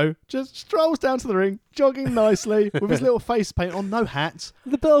Shango just strolls down to the ring, jogging nicely, with his little face paint on, no hat.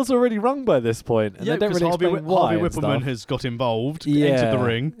 The bell's already rung by this point, and they don't really explain why. Harvey and Whippleman stuff. has got involved, entered the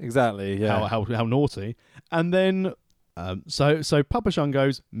ring. Exactly, yeah. How naughty. And then, so Papa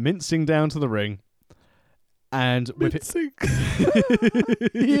Shango's mincing down to the ring, and with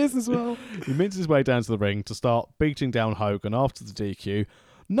He is as well. He minces his way down to the ring to start beating down Hogan after the DQ.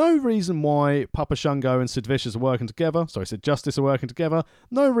 No reason why Papa Shango and Sid Vicious are working together. Sorry, Sid Justice are working together.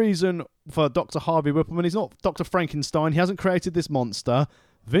 No reason for Dr. Harvey Whippleman. He's not Dr. Frankenstein. He hasn't created this monster.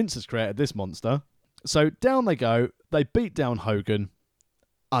 Vince has created this monster. So down they go. They beat down Hogan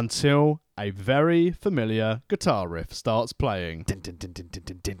until a very familiar guitar riff starts playing.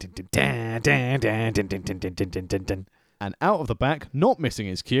 And out of the back, not missing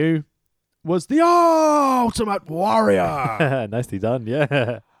his cue, was the Ultimate Warrior. Nicely done,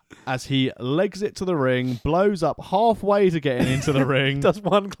 yeah. As he legs it to the ring, blows up halfway to getting into the ring. Does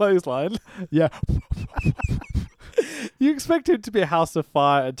one clothesline. Yeah. You expect him to be a house of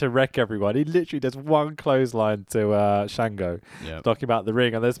fire and to wreck everyone. He literally does one clothesline to Shango, talking about the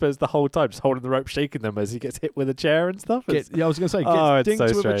ring, and they're supposed the whole time just holding the rope, shaking them as he gets hit with a chair and stuff. I was going to say, gets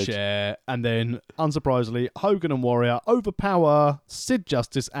dinked with a chair, and then, unsurprisingly, Hogan and Warrior overpower Sid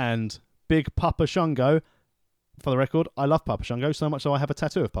Justice and Big Papa Shango. For the record, I love Papa Shango so much so I have a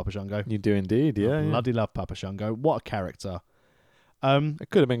tattoo of Papa Shango. You do indeed, yeah. I bloody love Papa Shango. What a character. It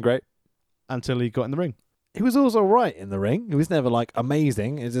could have been great. Until he got in the ring. He was also right in the ring. He was never like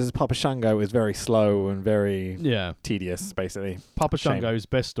amazing. It's just Papa Shango was very slow and very tedious, basically. Papa Shango's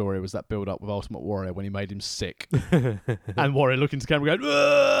best story was that build up with Ultimate Warrior when he made him sick. And Warrior looking to camera going,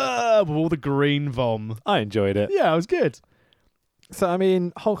 "Ugh!" with all the green vom. I enjoyed it. Yeah, it was good. So, I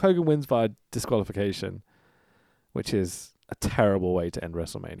mean, Hulk Hogan wins by disqualification, which is a terrible way to end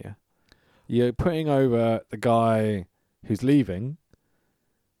WrestleMania. You're putting over the guy who's leaving,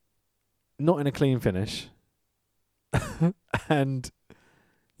 not in a clean finish, and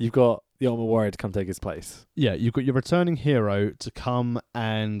you've got the Ultimate Warrior to come take his place. Yeah, you've got your returning hero to come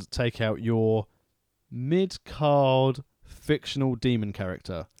and take out your mid-card fictional demon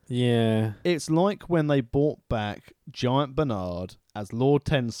character. Yeah. It's like when they brought back Giant Bernard as Lord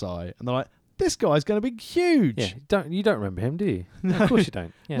Tensai, and they're like, this guy's going to be huge. Yeah, you don't remember him, do you? No, of course you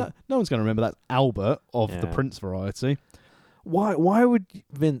don't. Yeah. No one's going to remember that Albert of the Prince variety. Why would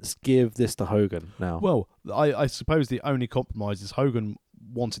Vince give this to Hogan now? Well, I suppose the only compromise is Hogan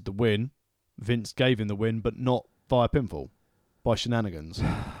wanted the win. Vince gave him the win, but not via pinfall, by shenanigans.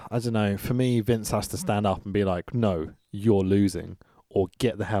 I don't know. For me, Vince has to stand up and be like, no, you're losing, or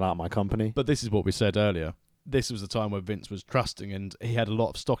get the hell out of my company. But this is what we said earlier. This was the time where Vince was trusting, and he had a lot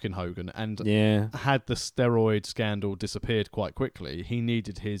of stock in Hogan. And had the steroid scandal disappeared quite quickly, he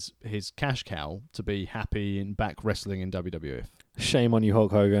needed his cash cow to be happy and back wrestling in WWF. Shame on you,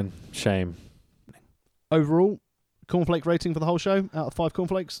 Hulk Hogan. Shame. Overall, cornflake rating for the whole show out of 5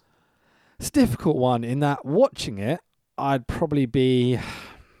 cornflakes? It's a difficult one in that watching it, I'd probably be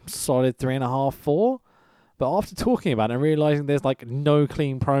solid 3.5, 4. But after talking about it and realising there's like no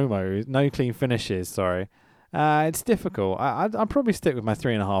clean promos, no clean finishes, it's difficult. I'd probably stick with my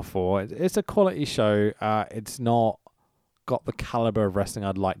 3.5, 4. It's a quality show. It's not got the caliber of wrestling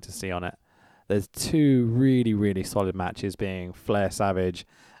I'd like to see on it. There's 2 really, really solid matches being Flair Savage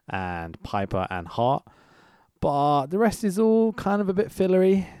and Piper and Hart. But the rest is all kind of a bit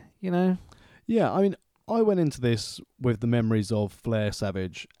fillery, you know? Yeah, I mean, I went into this with the memories of Flair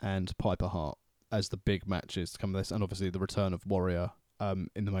Savage and Piper Hart as the big matches to come to this, and obviously the return of Warrior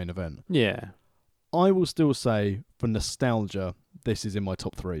in the main event. Yeah. I will still say, for nostalgia, this is in my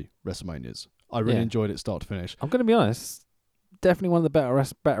top 3 WrestleManias. I really enjoyed it start to finish. I'm going to be honest, definitely one of the better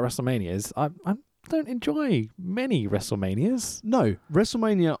WrestleManias. I don't enjoy many WrestleManias. No,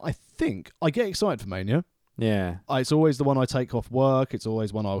 WrestleMania, I think, I get excited for Mania. Yeah. It's always the one I take off work. It's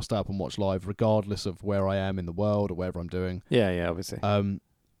always one I'll stay up and watch live, regardless of where I am in the world or whatever I'm doing. Yeah, obviously.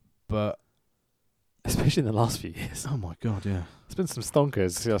 But especially in the last few years. Oh my God, yeah. There's been some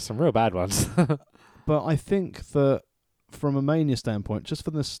stonkers, some real bad ones. But I think that from a Mania standpoint, just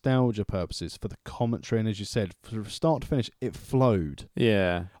for nostalgia purposes, for the commentary, and as you said, from start to finish, it flowed.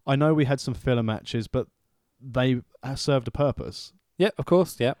 Yeah. I know we had some filler matches, but they served a purpose. Yeah, of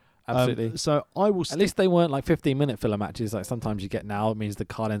course, yeah. Absolutely. So I will. At least they weren't like 15-minute filler matches like sometimes you get now. It means the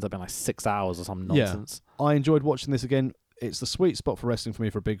card ends up in like 6 hours or some nonsense. Yeah. I enjoyed watching this again. It's the sweet spot for wrestling for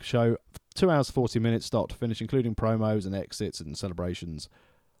me for a big show. 2 hours, 40 minutes, start to finish, including promos and exits and celebrations.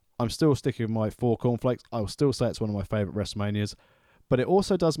 I'm still sticking with my 4 cornflakes. I will still say it's one of my favourite WrestleManias. But it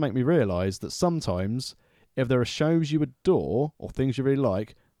also does make me realise that sometimes, if there are shows you adore or things you really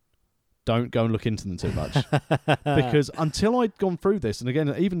like, don't go and look into them too much. Because until I'd gone through this, and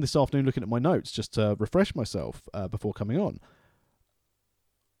again, even this afternoon looking at my notes just to refresh myself before coming on,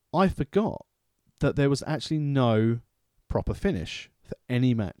 I forgot that there was actually no proper finish for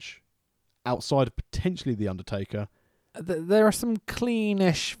any match outside of potentially The Undertaker. There are some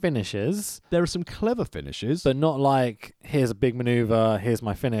cleanish finishes. There are some clever finishes. But not like, here's a big maneuver, here's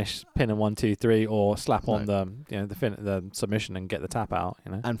my finish, pin and 1, 2, 3, or slap on the submission and get the tap out.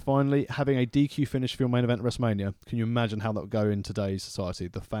 You know. And finally, having a DQ finish for your main event at WrestleMania. Can you imagine how that would go in today's society?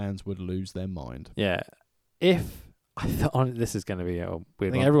 The fans would lose their mind. Yeah. This is going to be a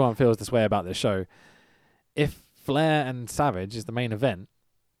weird thing. Everyone feels this way about this show. If Flair and Savage is the main event,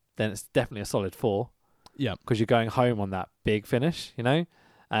 then it's definitely a solid 4. Yeah. Because you're going home on that big finish, you know?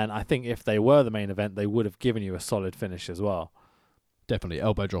 And I think if they were the main event, they would have given you a solid finish as well. Definitely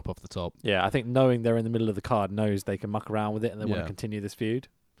elbow drop off the top. Yeah, I think knowing they're in the middle of the card knows they can muck around with it and they want Yeah. to continue this feud.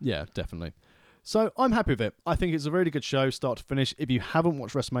 Yeah, definitely. So I'm happy with it. I think it's a really good show, start to finish. If you haven't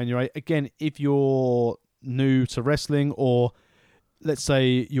watched WrestleMania 8, again, if you're new to wrestling, or let's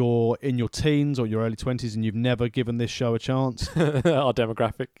say you're in your teens or your early 20s and you've never given this show a chance. Our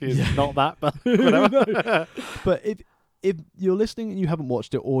demographic is not that, but No. whatever. But if you're listening and you haven't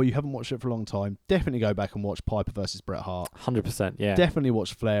watched it, or you haven't watched it for a long time, definitely go back and watch Piper versus Bret Hart. 100%, yeah. Definitely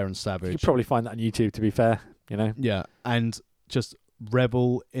watch Flair and You Savage. could probably find that on YouTube, to be fair, you know? Yeah, and just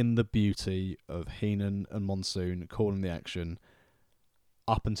revel in the beauty of Heenan and Monsoon calling the action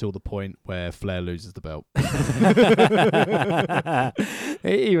up until the point where Flair loses the belt.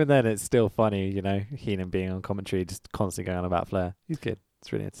 Even then, it's still funny, you know, Heenan being on commentary, just constantly going on about Flair. He's good.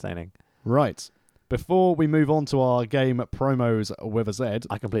 It's really entertaining. Right. Before we move on to our game promos with a Z,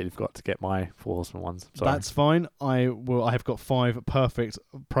 I completely forgot to get my Four Horsemen ones. Sorry. that's fine. I have got 5 perfect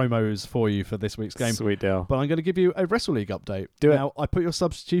promos for you for this week's game. Sweet deal. But I'm going to give you a Wrestle League update. Do it. Now, I put your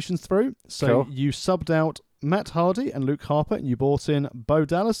substitutions through. So Cool. you subbed out Matt Hardy and Luke Harper, and you brought in Bo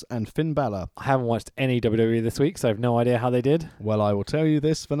Dallas and Finn Balor. I haven't watched any WWE this week, so I have no idea how they did. Well, I will tell you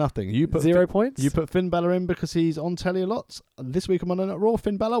this for nothing. You put 0 points? You put Finn Balor in because he's on telly a lot. This week on Monday Night Raw,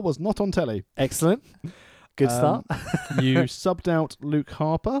 Finn Balor was not on telly. Excellent. Good start. You subbed out Luke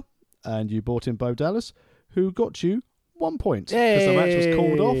Harper and you brought in Bo Dallas, who got you 1 point because the match was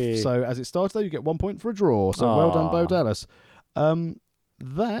called off. Yay. So as it started, though, you get 1 point for a draw. So well done, Bo Aw. Dallas.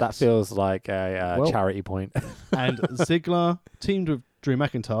 That feels like a Well- charity point. And Ziggler teamed with Drew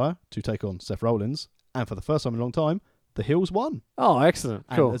McIntyre to take on Seth Rollins, and for the first time in a long time, the heels won. Oh, excellent.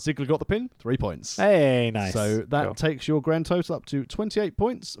 And Cool. Ziggler got the pin, 3 points. Hey, nice. So that Cool. takes your grand total up to 28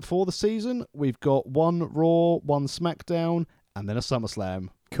 points for the season. We've got 1 Raw, 1 SmackDown, and then a SummerSlam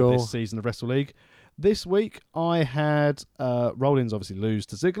Cool. this season of Wrestle League. This week, I had Rollins obviously lose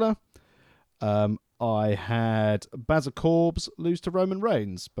to Ziggler. I had Bazza Corbs lose to Roman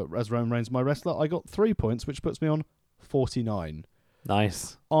Reigns, but as Roman Reigns my wrestler, I got 3 points, which puts me on 49.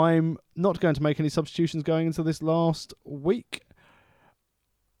 Nice. I'm not going to make any substitutions going into this last week.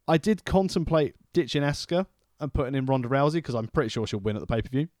 I did contemplate ditching Asuka and putting in Ronda Rousey because I'm pretty sure she'll win at the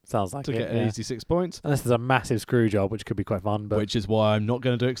pay-per-view Sounds like to it. get yeah. an easy 6 points, Unless there's a massive screw job, which could be quite fun. But which is why I'm not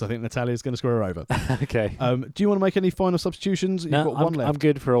going to do it because I think Natalia's going to screw her over. okay. Do you want to make any final substitutions? You've got 1 left. I'm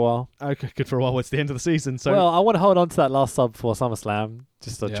good for a while. Okay, good for a while. It's the end of the season. So Well, I want to hold on to that last sub for SummerSlam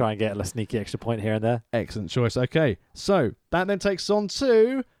just to Yeah. try and get a sneaky extra point here and there. excellent choice. Okay, so that then takes on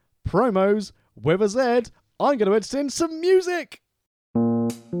to promos with a Z. I'm going to entertain some music.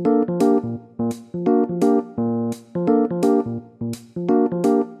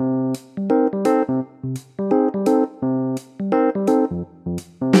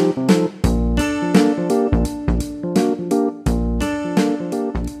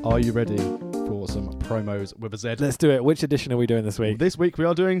 Are you ready for some promos with a Z? Let's do it. Which edition are we doing this week? This week we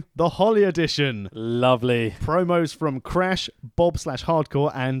are doing the Holly edition. Lovely. Promos from Crash,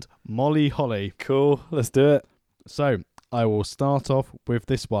 Bob/Hardcore, and Molly Holly. Cool. Let's do it. So I will start off with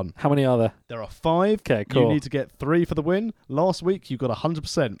this one. How many are there? There are 5. Okay, cool. You need to get 3 for the win. Last week you got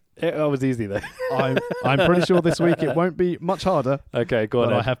 100%. It was easy though. I'm pretty sure this week it won't be much harder. Okay, go on.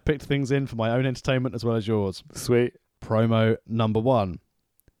 But I Ed. have picked things in for my own entertainment as well as yours. Sweet. Promo number 1.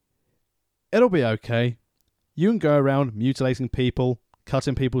 It'll be okay. You can go around mutilating people,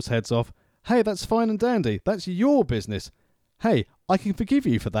 cutting people's heads off. Hey, that's fine and dandy. That's your business. Hey, I can forgive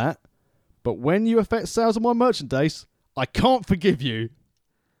you for that. But when you affect sales of my merchandise, I can't forgive you.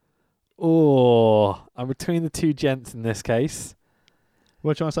 Oh, I'm between the two gents in this case. What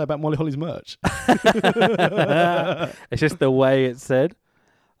are you trying to say about Molly Holly's merch? It's just the way it's said.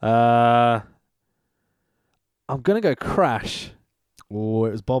 I'm gonna go Crash. Oh,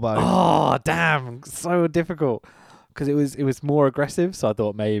 it was Bobo. Oh, damn! So difficult because it was more aggressive. So I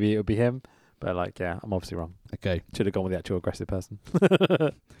thought maybe it would be him, but like, yeah, I'm obviously wrong. Okay. Should have gone with the actual aggressive person.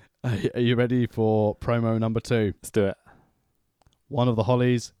 Are you ready for promo number 2? Let's do it. One of the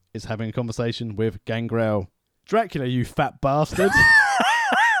Hollies is having a conversation with Gangrel. Dracula, you fat bastard.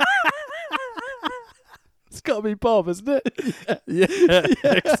 It's got to be Bob, isn't it? Yeah.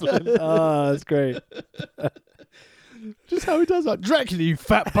 Excellent. Oh, that's great. Just how he does that. Dracula, you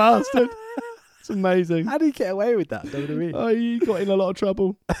fat bastard. It's amazing. How did he get away with that? WWE. Oh, he got in a lot of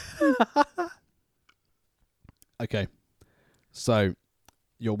trouble. Okay. So,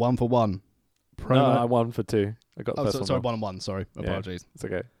 you're 1 for 1. Promo. No, I won for 2. I got the first one. sorry, wrong. 1 and 1. Sorry. Yeah. Apologies. It's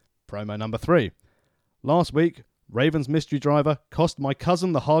okay. Promo number 3. Last week, Raven's mystery driver cost my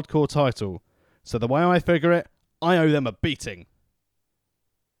cousin the hardcore title. So the way I figure it, I owe them a beating.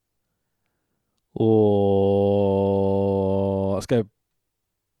 Or let's go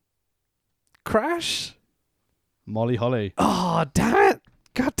Crash. Molly Holly. Oh, damn it.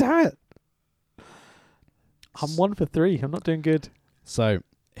 God damn it. I'm 1 for 3. I'm not doing good. So,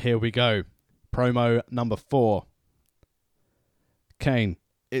 here we go. Promo number 4. Kane,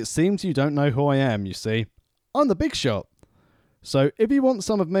 it seems you don't know who I am, you see. I'm the Big Shot. So, if you want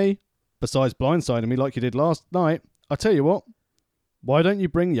some of me, besides blindsiding me like you did last night, I tell you what, why don't you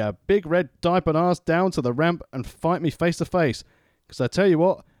bring your big red diapered ass down to the ramp and fight me face to face? Because I tell you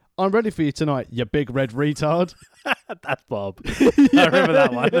what, I'm ready for you tonight, you big red retard. That's Bob. I remember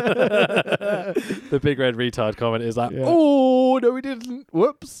that one. The big red retard comment is like, oh, no, we didn't.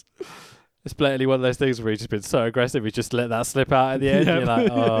 Whoops. It's blatantly one of those things where he's just been so aggressive, he just let that slip out at the end. You're like,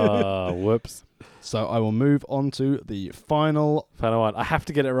 oh, whoops. So I will move on to the final one. I have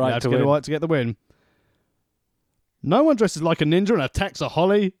to get it right to get it right to get the win. No one dresses like a ninja and attacks a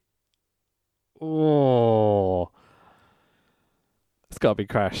holly. Oh. It's got to be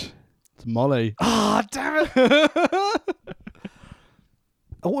Crash. It's Molly. Ah, damn it.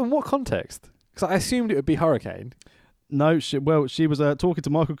 Oh, in what context? Because I assumed it would be Hurricane. No, she was talking to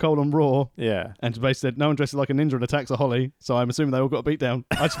Michael Cole on Raw. Yeah. And basically said, no one dresses like a ninja and attacks a holly. So I'm assuming they all got a beat down.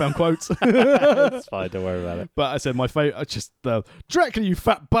 I just found quotes. It's fine, don't worry about it. But I said my favourite, Dracula, you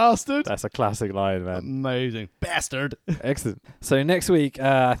fat bastard. That's a classic line, man. Amazing. Bastard. Excellent. So next week,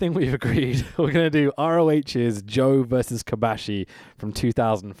 I think we've agreed we're going to do ROH's Joe versus Kobashi from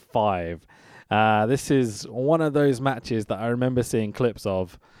 2005. This is one of those matches that I remember seeing clips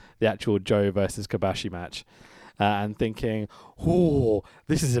of, the actual Joe versus Kobashi match. And thinking, oh,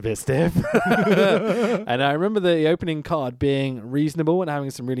 this is a bit stiff. And I remember the opening card being reasonable and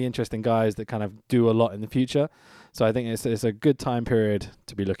having some really interesting guys that kind of do a lot in the future. So I think it's a good time period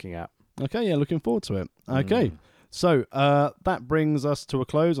to be looking at. Okay, yeah, looking forward to it. Okay. So that brings us to a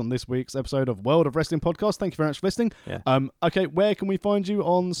close on this week's episode of World of Wrestling Podcast. Thank you very much for listening. Yeah. Okay, where can we find you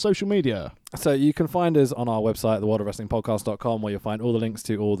on social media? So you can find us on our website, theworldofwrestlingpodcast.com, where you'll find all the links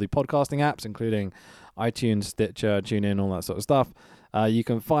to all the podcasting apps, including iTunes, Stitcher, TuneIn, all that sort of stuff. You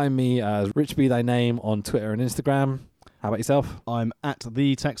can find me as Rich Be Thy Name on Twitter and Instagram. How about yourself? I'm at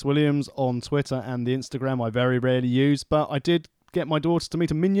the Tex Williams on Twitter and the Instagram I very rarely use, but I did get my daughter to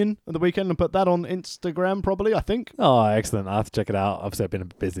meet a minion at the weekend and put that on Instagram probably, I think. Oh, excellent. I'll have to check it out. Obviously, I've been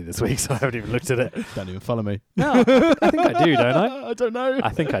busy this week, so I haven't even looked at it. Don't even follow me. No, I think I do, don't I? I don't know. I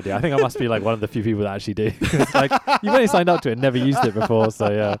think I do. I think I must be like one of the few people that actually do. It's like, you've only signed up to it and never used it before, so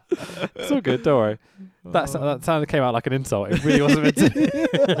yeah. It's all good, don't worry. That sound came out like an insult. It really wasn't meant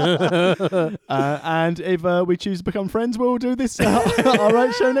to. And if we choose to become friends, we'll do this all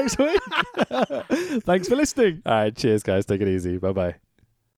right show next week. Thanks for listening. All right, cheers, guys. Take it easy. Bye-bye.